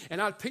daughter.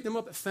 And I'd pick them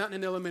up at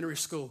Fountain Elementary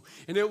School.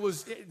 And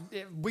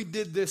we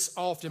did this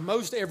often.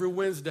 Most every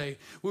Wednesday,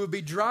 we would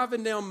be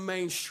driving down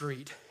Main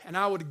Street. And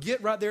I would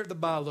get right there at the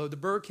Bi-Lo, the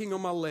Burger King on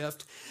my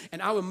left.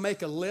 And I would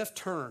make a left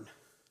turn.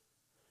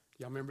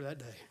 Y'all remember that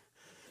day?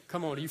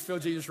 Come on, do you feel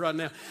Jesus right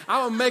now?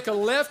 I would make a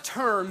left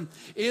turn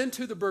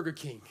into the Burger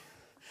King.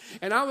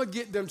 And I would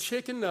get them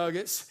chicken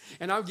nuggets,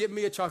 and I would get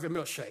me a chocolate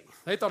milkshake.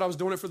 They thought I was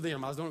doing it for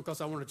them. I was doing it because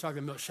I wanted a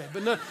chocolate milkshake.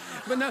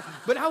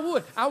 But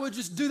I would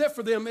just do that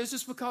for them. It's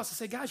just because I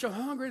say, guys, you're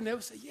hungry? And they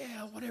would say,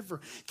 yeah,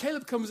 whatever.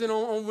 Caleb comes in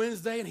on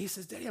Wednesday, and he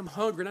says, Daddy, I'm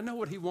hungry. And I know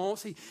what he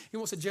wants. He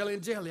wants a jelly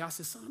and jelly. I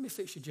said, son, let me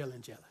fix you jelly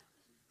and jelly.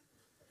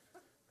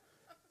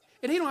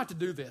 And he don't have to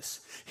do this.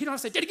 He don't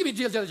have to say, Daddy, give me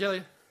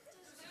jelly.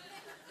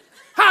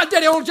 Hi,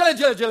 Daddy, I want jelly.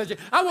 Daddy,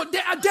 I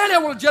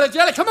want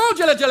jelly. Come on,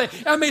 jelly.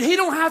 I mean, he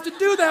don't have to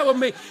do that with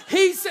me.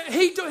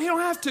 He don't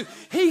have to.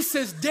 He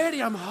says,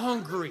 Daddy, I'm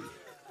hungry.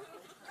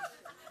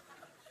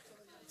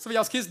 Some of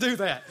y'all's kids do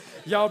that.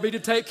 Y'all be to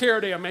take care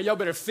of them, man. Y'all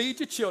better feed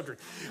your children.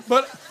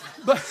 But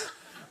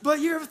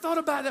you ever thought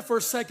about that for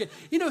a second?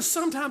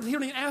 Sometimes he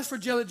don't even ask for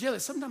jelly.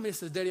 Sometimes he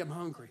says, Daddy, I'm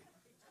hungry.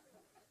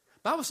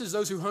 The Bible says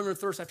those who hunger and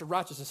thirst after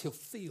righteousness, he'll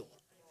fill.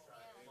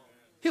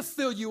 He'll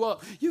fill you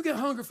up. You get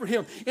hungry for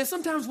him. And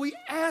sometimes we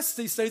ask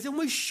these things, and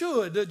we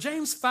should.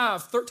 James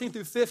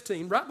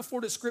 5:13-15, right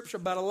before the scripture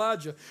about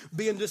Elijah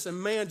being just a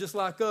man just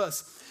like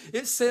us,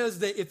 it says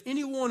that if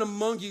anyone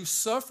among you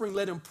suffering,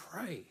 let him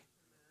pray.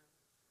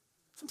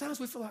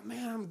 Sometimes we feel like,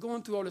 man, I'm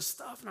going through all this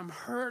stuff and I'm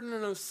hurting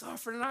and I'm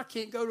suffering and I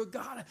can't go to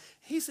God.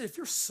 He said, if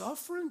you're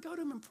suffering, go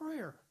to him in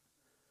prayer.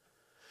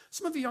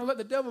 Some of you, let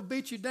the devil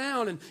beat you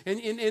down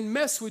and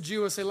mess with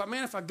you and say, like,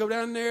 man, if I go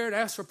down there and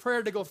ask for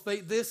prayer, they go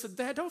think this and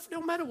that.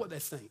 Don't matter what they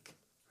think.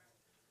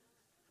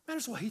 It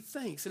matters what he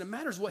thinks, and it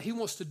matters what he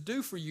wants to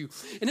do for you.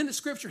 And in the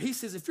scripture, he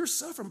says, if you're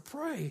suffering,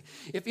 pray.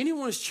 If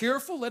anyone is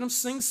cheerful, let him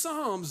sing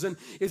psalms. And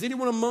is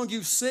anyone among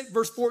you sick?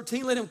 Verse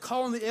 14, let him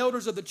call on the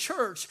elders of the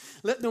church.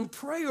 Let them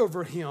pray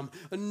over him,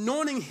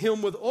 anointing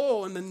him with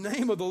oil in the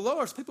name of the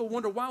Lord. So people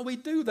wonder why we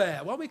do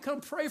that, why we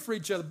come pray for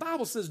each other. The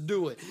Bible says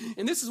do it.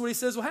 And this is what he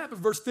says will happen.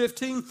 Verse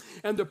 15,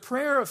 and the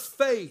prayer of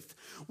faith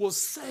will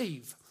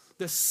save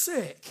the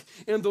sick,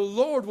 and the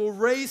Lord will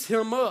raise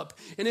him up.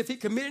 And if he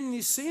committed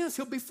any sins,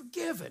 he'll be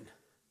forgiven.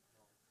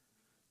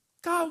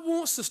 God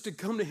wants us to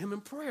come to him in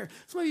prayer.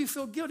 Some of you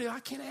feel guilty. I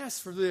can't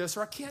ask for this,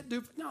 or I can't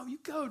do. No, you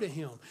go to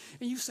him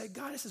and you say,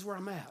 God, this is where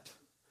I'm at.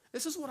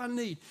 This is what I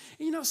need.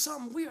 And you know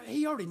something?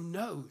 He already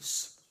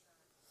knows.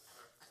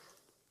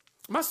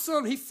 My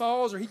son, he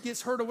falls or he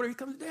gets hurt or whatever. He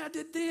comes, Dad, I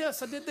did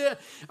this, I did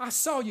that. I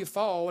saw you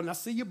fall and I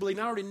see you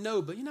bleeding. I already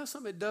know. But you know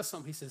something? It does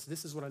something. He says,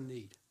 this is what I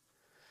need.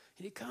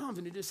 And he comes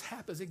and it just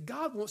happens. And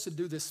God wants to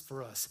do this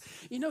for us.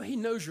 You know, he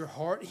knows your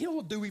heart.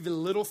 He'll do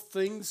even little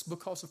things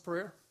because of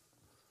prayer.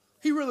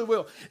 He really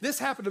will. This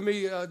happened to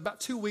me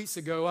about 2 weeks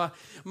ago.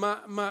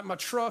 My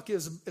truck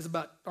is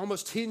about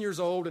almost 10 years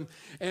old.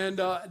 And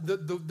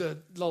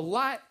the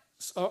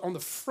lights on the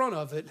front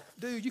of it,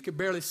 dude, you could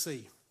barely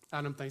see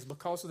out them things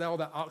because of all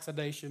that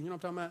oxidation. You know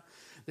what I'm talking about?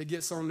 That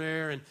gets on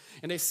there, and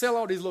they sell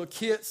all these little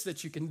kits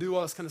that you can do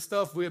all this kind of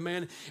stuff with,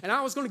 man. And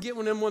I was going to get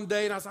one of them one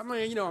day, and I was like,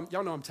 man, you know,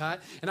 y'all know I'm tight.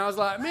 And I was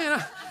like,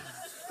 man,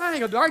 I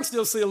can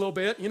still see a little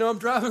bit. You know, I'm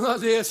driving like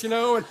this, you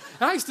know, and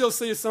I can still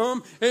see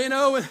some. And, you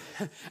know, and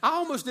I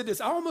almost did this.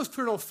 I almost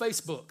put it on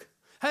Facebook.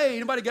 Hey,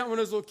 anybody got one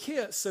of those little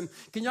kits? And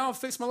can y'all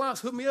fix my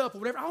lights, hook me up or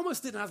whatever? I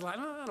almost did. And I was like,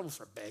 no, I don't want to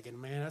start begging,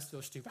 man. That's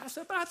still stupid. I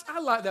said, but I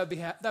like that'd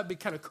be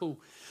kind of cool.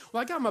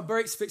 Well, I got my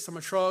brakes fixed on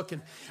my truck,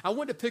 and I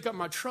went to pick up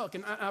my truck,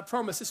 and I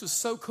promise this was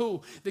so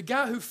cool. The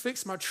guy who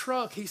fixed my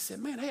truck, he said,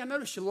 man, hey, I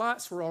noticed your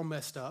lights were all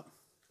messed up.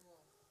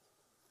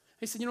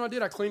 He said, you know what I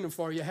did? I cleaned them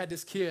for you. I had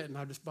this kit, and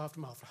I just buffed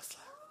them off. I was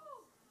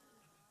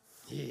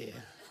like, yeah.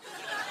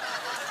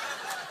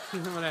 You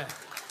know that.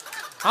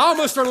 I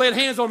almost started laying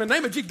hands on him in the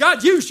name of Jesus.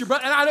 God used you,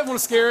 brother. And I didn't want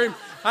to scare him.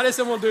 I just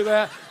didn't want to do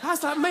that. I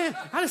was like, man,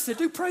 I just said,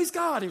 dude, praise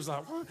God. He was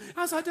like, what?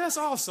 I was like, that's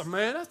awesome,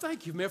 man. I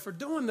thank you, man, for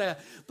doing that.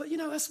 But, you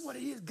know, that's what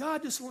it is.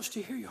 God just wants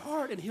to hear your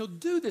heart, and he'll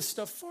do this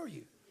stuff for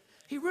you.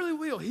 He really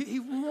will. He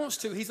wants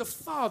to. He's a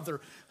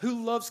father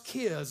who loves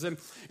kids, and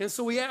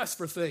so he asks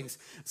for things.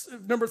 So,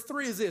 number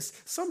 3 is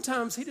this.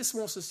 Sometimes he just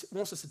wants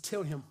us to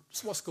tell him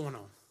just what's going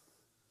on.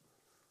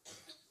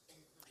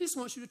 He just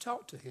wants you to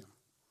talk to him.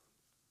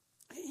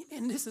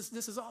 And this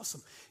is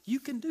awesome.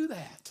 You can do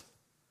that.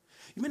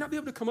 You may not be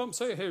able to come up and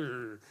say, hey,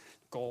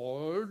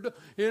 God,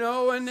 you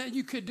know, and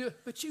you could do it.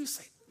 But you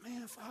say,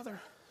 man, Father,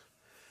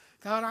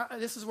 God,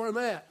 this is where I'm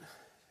at.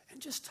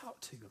 And just talk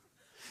to him.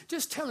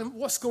 Just tell him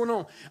what's going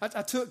on.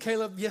 I took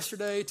Caleb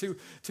yesterday to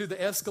the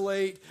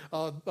Escalade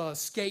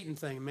skating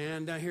thing,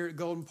 man, down here at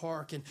Golden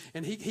Park.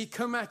 And he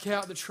come back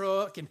out the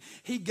truck, and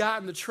he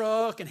got in the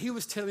truck, and he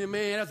was telling me,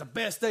 man, that was the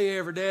best day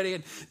ever, Daddy.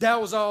 And that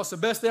was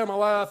awesome, best day of my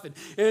life. And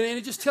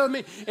he just telling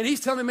me, and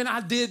he's telling me, man, I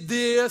did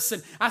this,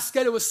 and I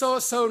skated with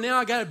so-and-so. Now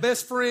I got a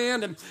best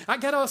friend, and I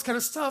got all this kind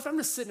of stuff. I'm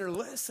just sitting there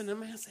listening,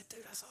 man. I said,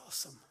 dude, that's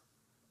awesome.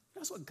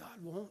 That's what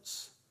God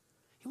wants.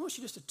 He wants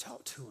you just to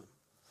talk to him.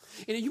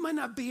 And you might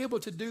not be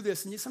able to do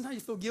this, and sometimes you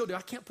feel guilty.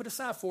 I can't put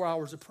aside 4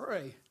 hours to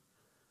pray.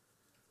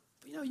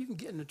 But, you know, you can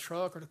get in the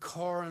truck or the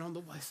car, and on the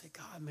way say,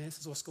 God, man, this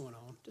is what's going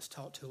on. Just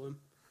talk to him.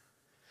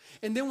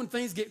 And then when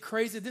things get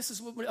crazy, this is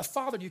what a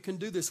father you can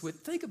do this with.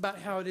 Think about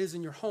how it is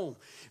in your home,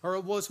 or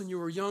it was when you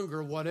were younger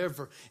or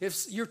whatever.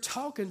 If you're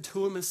talking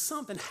to him and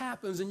something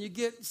happens and you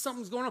get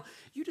something's going on,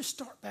 you just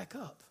start back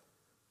up.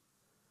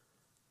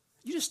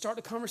 You just start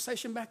the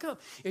conversation back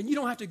up. And you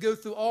don't have to go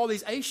through all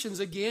these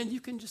Asians again. You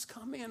can just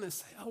come in and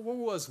say, oh, where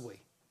was we?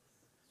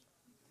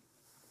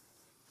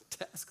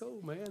 That's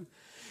cool, man.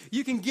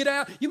 You can get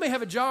out. You may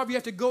have a job. You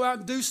have to go out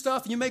and do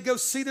stuff. And you may go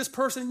see this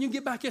person. And you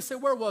get back and say,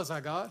 where was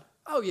I, God?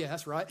 Oh, yeah,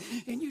 that's right.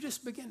 And you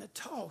just begin to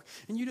talk.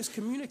 And you just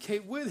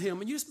communicate with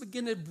him. And you just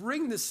begin to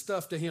bring this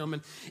stuff to him.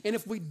 And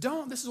if we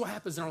don't, this is what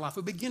happens in our life.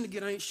 We begin to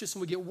get anxious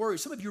and we get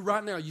worried. Some of you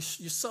right now, you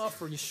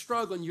suffer and you're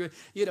struggling. You're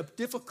at a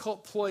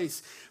difficult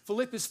place.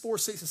 Philippians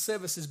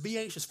 4:6-7 says, be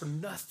anxious for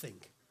nothing.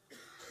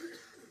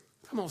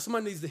 Come on,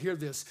 somebody needs to hear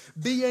this.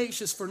 Be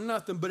anxious for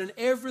nothing, but in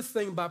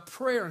everything by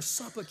prayer and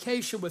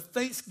supplication with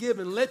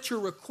thanksgiving, let your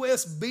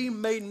requests be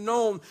made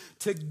known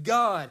to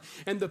God.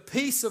 And the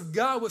peace of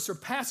God, which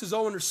surpasses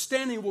all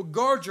understanding, will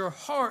guard your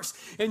hearts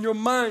and your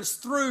minds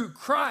through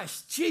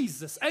Christ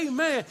Jesus.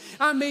 Amen.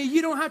 I mean,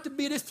 you don't have to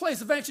be at this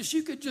place of anxious.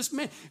 You could just,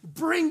 man,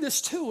 bring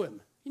this to him.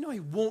 You know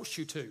he wants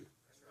you to.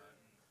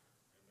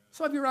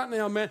 Some of you right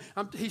now, man,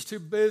 he's too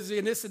busy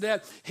and this and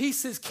that. He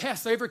says,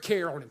 cast every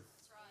care on him.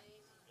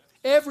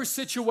 every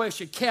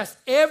situation, cast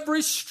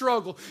every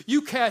struggle.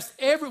 You cast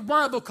every,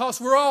 why? Because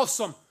we're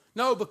awesome.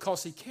 No,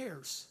 because he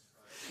cares.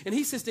 And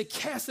he says to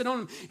cast it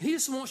on him. And he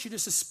just wants you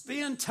just to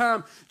spend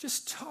time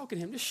just talking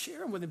to him, just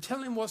sharing with him,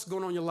 telling him what's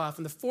going on in your life.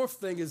 And the fourth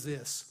thing is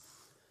this,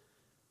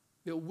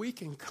 that we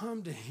can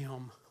come to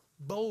him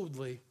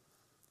boldly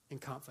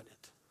and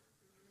confident.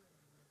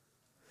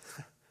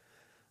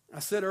 I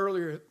said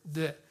earlier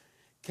that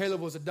Caleb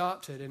was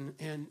adopted,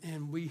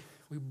 and we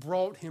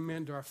brought him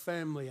into our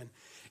family,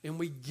 and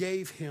we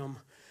gave him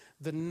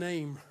the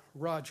name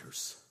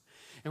Rogers.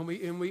 And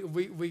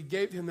we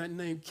gave him that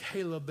name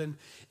Caleb.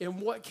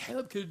 And what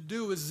Caleb could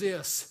do is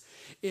this,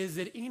 is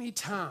at any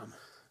time,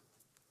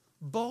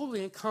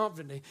 boldly and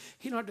confidently,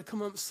 he don't have to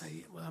come up and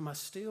say, well, am I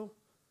still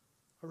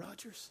a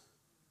Rogers?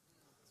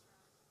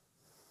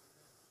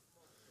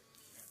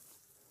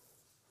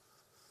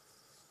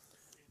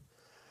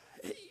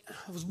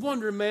 I was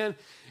wondering, man,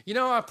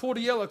 I pulled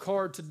a yellow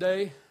card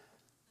today.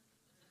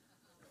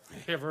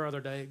 Every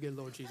other day, good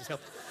Lord Jesus,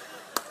 help.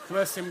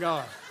 Bless him,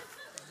 God.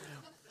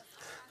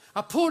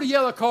 I pulled a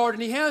yellow card,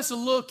 and he has a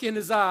look in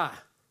his eye.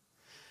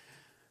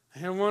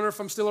 And I wonder if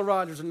I'm still a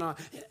Rogers or not.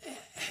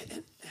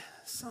 And,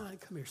 son,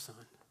 come here, son.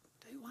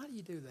 Why do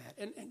you do that?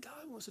 And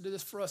God wants to do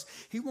this for us.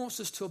 He wants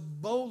us to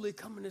boldly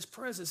come in his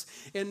presence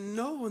and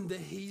knowing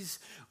that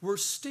we're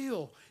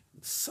still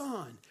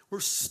son. We're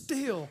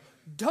still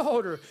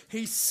daughter.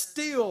 He's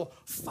still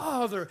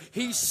father.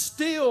 He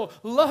still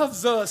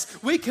loves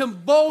us. We can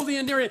boldly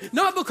endure it,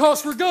 not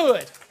because we're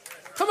good.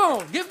 Come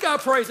on, give God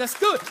praise. That's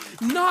good.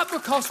 Not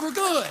because we're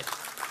good,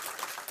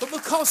 but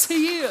because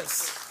he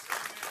is.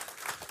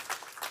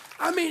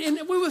 I mean,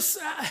 and we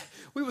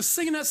were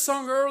singing that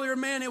song earlier,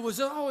 man. It was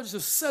always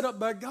just set up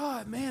by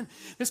God, man.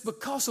 It's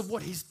because of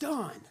what he's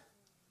done.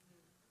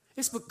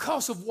 It's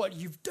because of what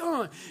you've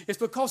done. It's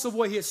because of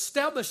what he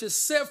established and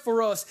set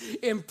for us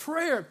in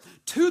prayer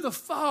to the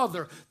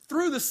Father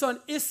through the Son.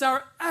 It's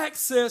our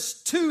access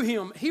to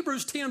him.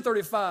 Hebrews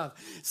 10:35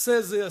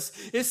 says this.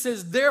 It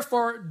says,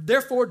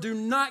 therefore do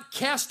not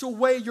cast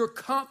away your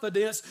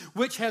confidence,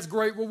 which has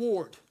great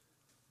reward.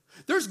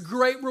 There's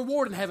great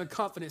reward in having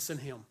confidence in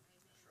him.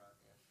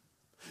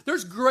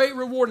 There's great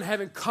reward in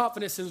having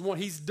confidence in what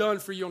he's done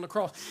for you on the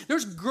cross.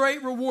 There's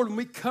great reward when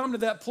we come to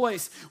that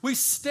place. We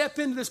step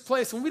into this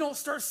place and we don't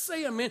start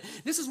saying, man,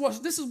 this is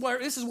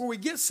where we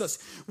get us.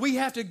 We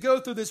have to go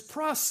through this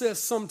process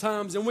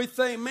sometimes, and we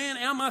think, man,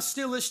 am I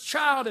still his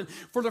child? And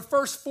for the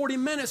first 40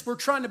 minutes, we're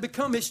trying to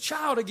become his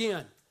child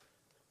again.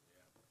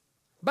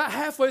 About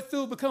halfway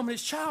through becoming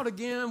his child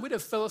again, we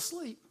just fell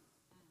asleep.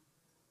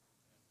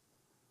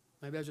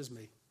 Maybe that's just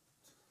me.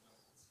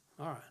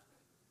 All right.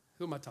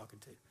 Who am I talking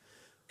to?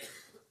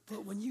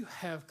 But when you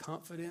have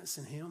confidence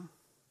in him,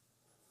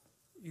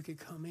 you can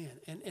come in.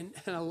 And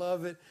I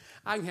love it.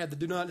 I can have the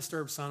do not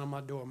disturb sign on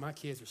my door. My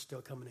kids are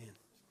still coming in.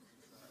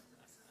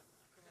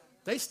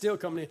 They still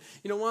coming in.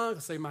 You know why?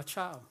 Because they're my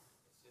child.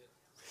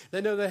 They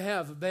know they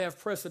have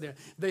precedent.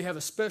 They have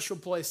a special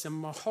place in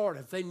my heart.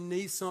 If they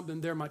need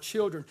something, they're my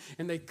children.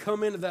 And they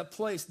come into that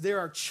place. They're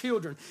our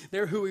children.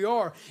 They're who we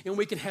are. And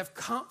we can have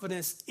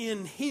confidence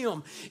in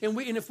him. And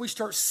if we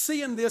start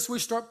seeing this, we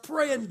start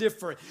praying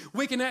different.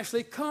 We can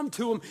actually come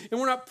to him. And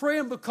we're not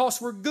praying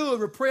because we're good.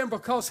 We're praying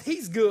because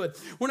he's good.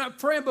 We're not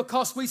praying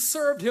because we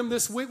served him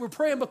this week. We're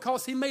praying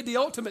because he made the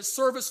ultimate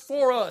service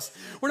for us.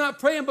 We're not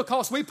praying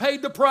because we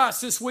paid the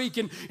price this week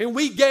and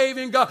we gave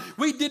and God.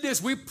 We did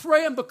this. We're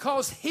praying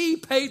because he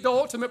paid the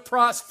ultimate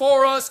price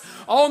for us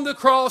on the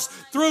cross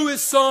through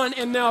his son,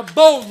 and now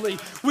boldly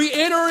we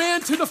enter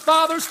into the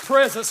Father's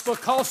presence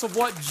because of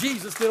what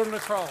Jesus did on the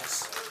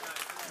cross.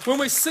 When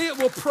we see it,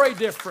 we'll pray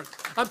different.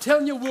 I'm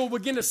telling you, we'll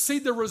begin to see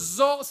the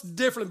results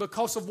differently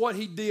because of what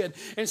he did.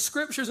 And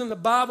scriptures in the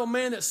Bible,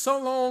 man, that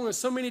so long and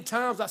so many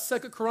times, like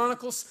 2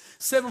 Chronicles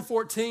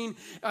 7:14,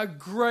 a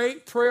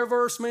great prayer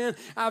verse, man.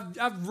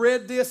 I've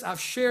read this, I've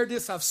shared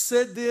this, I've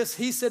said this.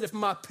 He said, if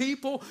my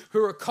people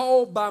who are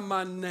called by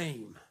my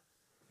name,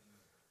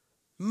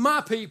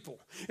 my people.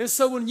 And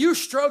so when you're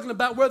struggling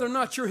about whether or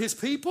not you're his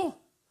people,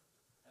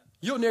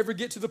 you'll never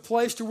get to the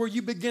place to where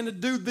you begin to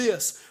do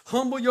this.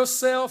 Humble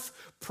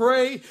yourself,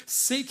 pray,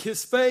 seek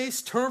his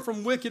face, turn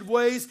from wicked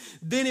ways.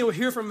 Then he'll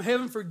hear from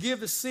heaven, forgive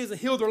the sins, and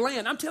heal their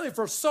land. I'm telling you,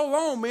 for so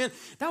long, man,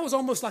 that was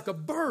almost like a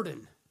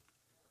burden.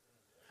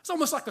 It's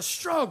almost like a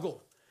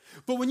struggle.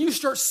 But when you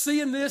start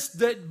seeing this,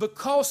 that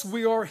because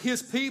we are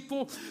his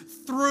people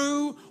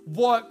through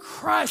what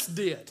Christ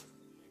did,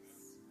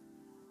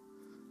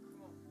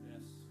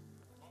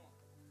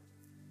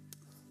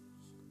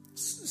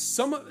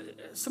 some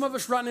of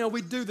us right now,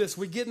 we do this.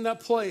 We get in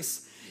that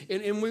place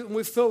and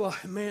we feel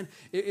like, man,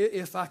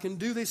 if I can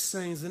do these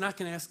things, then I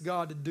can ask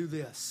God to do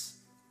this.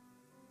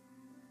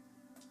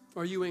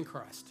 Are you in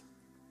Christ?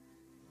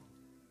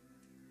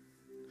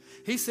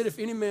 He said, if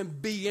any man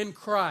be in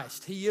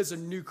Christ, he is a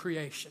new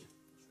creation.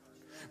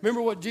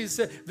 Remember what Jesus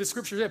said, the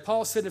scripture said,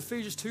 Paul said in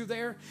Ephesians 2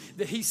 there,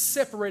 that he's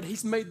separated,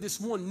 he's made this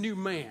one new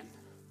man.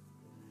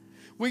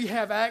 We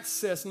have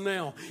access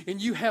now, and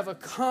you have a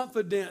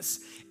confidence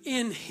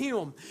in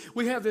him.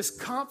 We have this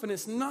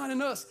confidence not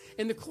in us.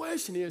 And the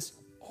question is,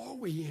 are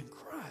we in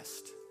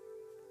Christ?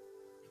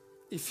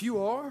 If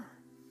you are,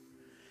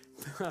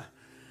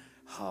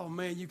 oh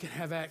man, you can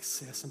have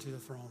access into the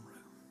throne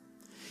room.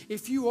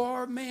 If you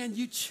are, man,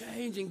 you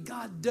change, and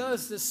God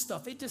does this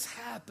stuff. It just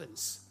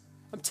happens.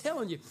 I'm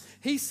telling you,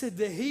 he said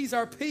that he's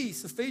our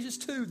peace, Ephesians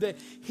 2, that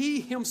he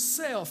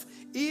himself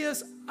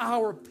is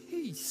our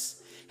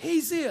peace.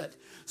 He's it.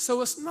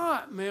 So it's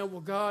not, man,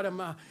 well, God, am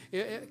I?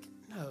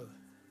 No.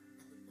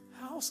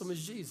 How awesome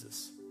is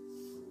Jesus?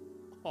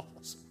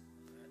 Awesome.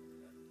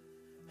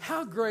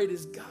 How great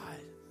is God?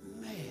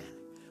 Man,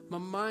 my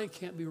mind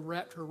can't be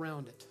wrapped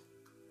around it.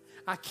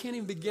 I can't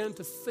even begin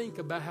to think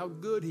about how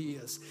good he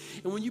is.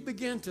 And when you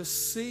begin to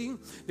see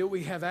that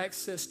we have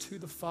access to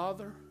the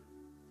Father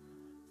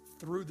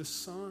through the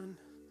Son,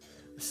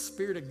 the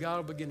Spirit of God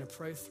will begin to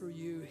pray through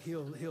you.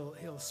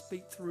 He'll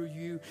speak through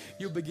you.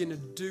 You'll begin to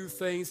do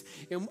things.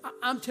 And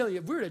I'm telling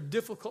you, we're at a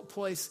difficult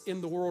place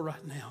in the world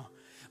right now.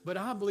 But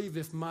I believe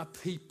if my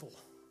people,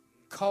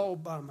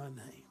 called by my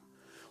name,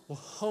 will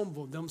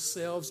humble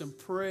themselves and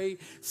pray,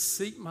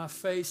 seek my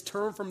face,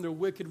 turn from their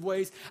wicked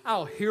ways,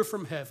 I'll hear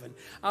from heaven.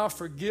 I'll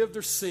forgive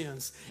their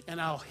sins,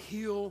 and I'll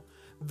heal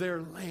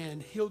their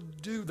land. He'll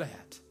do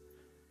that.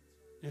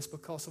 And it's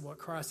because of what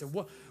Christ said.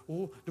 What,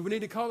 do we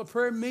need to call a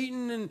prayer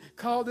meeting and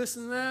call this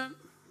and that?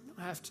 You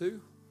don't have to.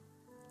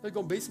 There's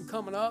going to be some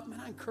coming up. Man,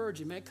 I encourage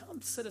you, man,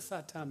 come set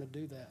aside time to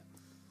do that.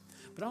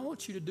 But I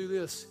want you to do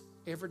this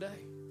every day.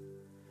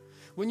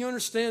 When you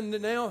understand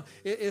that now,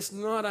 it's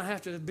not I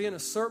have to be in a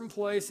certain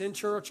place in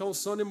church on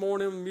Sunday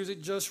morning,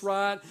 music just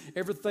right,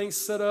 everything's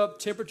set up,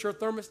 temperature,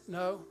 thermostat.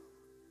 No.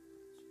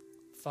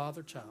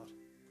 Father, child.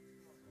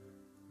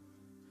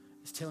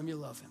 Just tell him you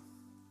love him.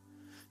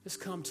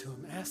 Just come to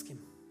him. Ask him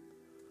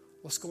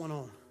what's going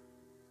on.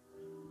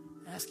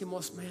 Ask him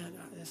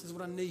this is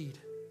what I need.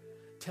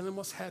 Tell him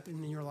what's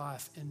happening in your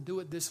life and do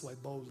it this way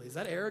boldly. Is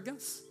that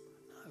arrogance?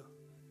 No.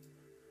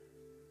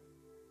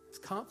 It's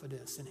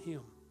confidence in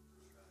him.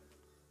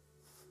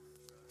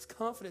 It's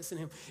confidence in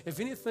him. If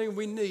anything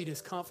we need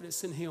is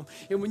confidence in him.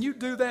 And when you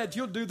do that,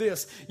 you'll do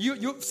this.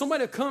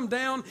 Somebody will come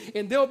down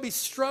and they'll be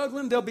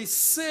struggling, they'll be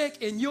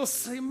sick, and you'll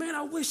say, man,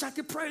 I wish I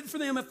could pray for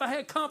them if I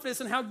had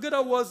confidence in how good I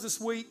was this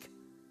week.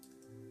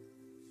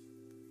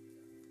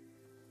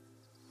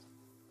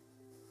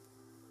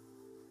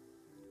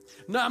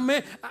 No,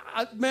 man,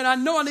 I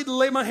know I need to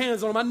lay my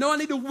hands on them. I know I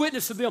need to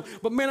witness to them.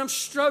 But, man, I'm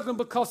struggling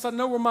because I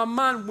know where my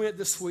mind went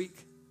this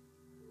week.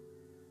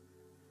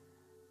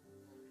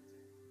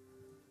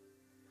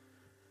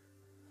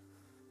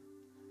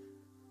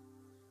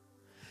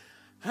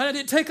 And I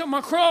didn't take up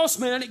my cross,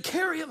 man. I didn't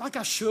carry it like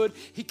I should.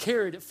 He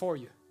carried it for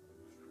you.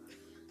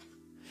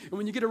 And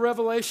when you get a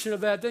revelation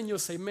of that, then you'll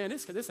say, man,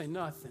 this ain't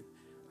nothing.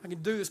 I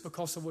can do this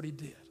because of what he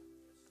did.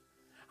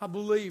 I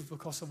believe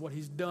because of what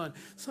he's done.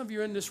 Some of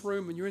you are in this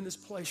room and you're in this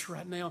place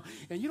right now,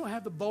 and you don't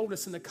have the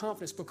boldness and the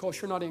confidence because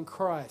you're not in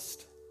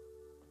Christ.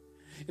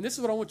 And this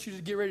is what I want you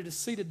to get ready to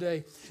see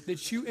today,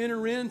 that you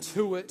enter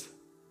into it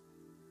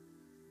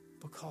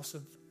because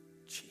of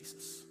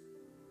Jesus.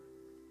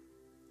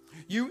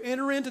 You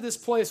enter into this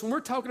place. When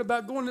we're talking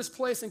about going to this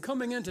place and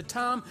coming into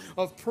time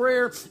of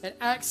prayer and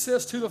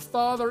access to the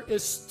Father,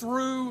 is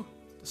through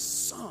the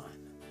Son.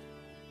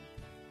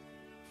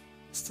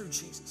 It's through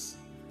Jesus.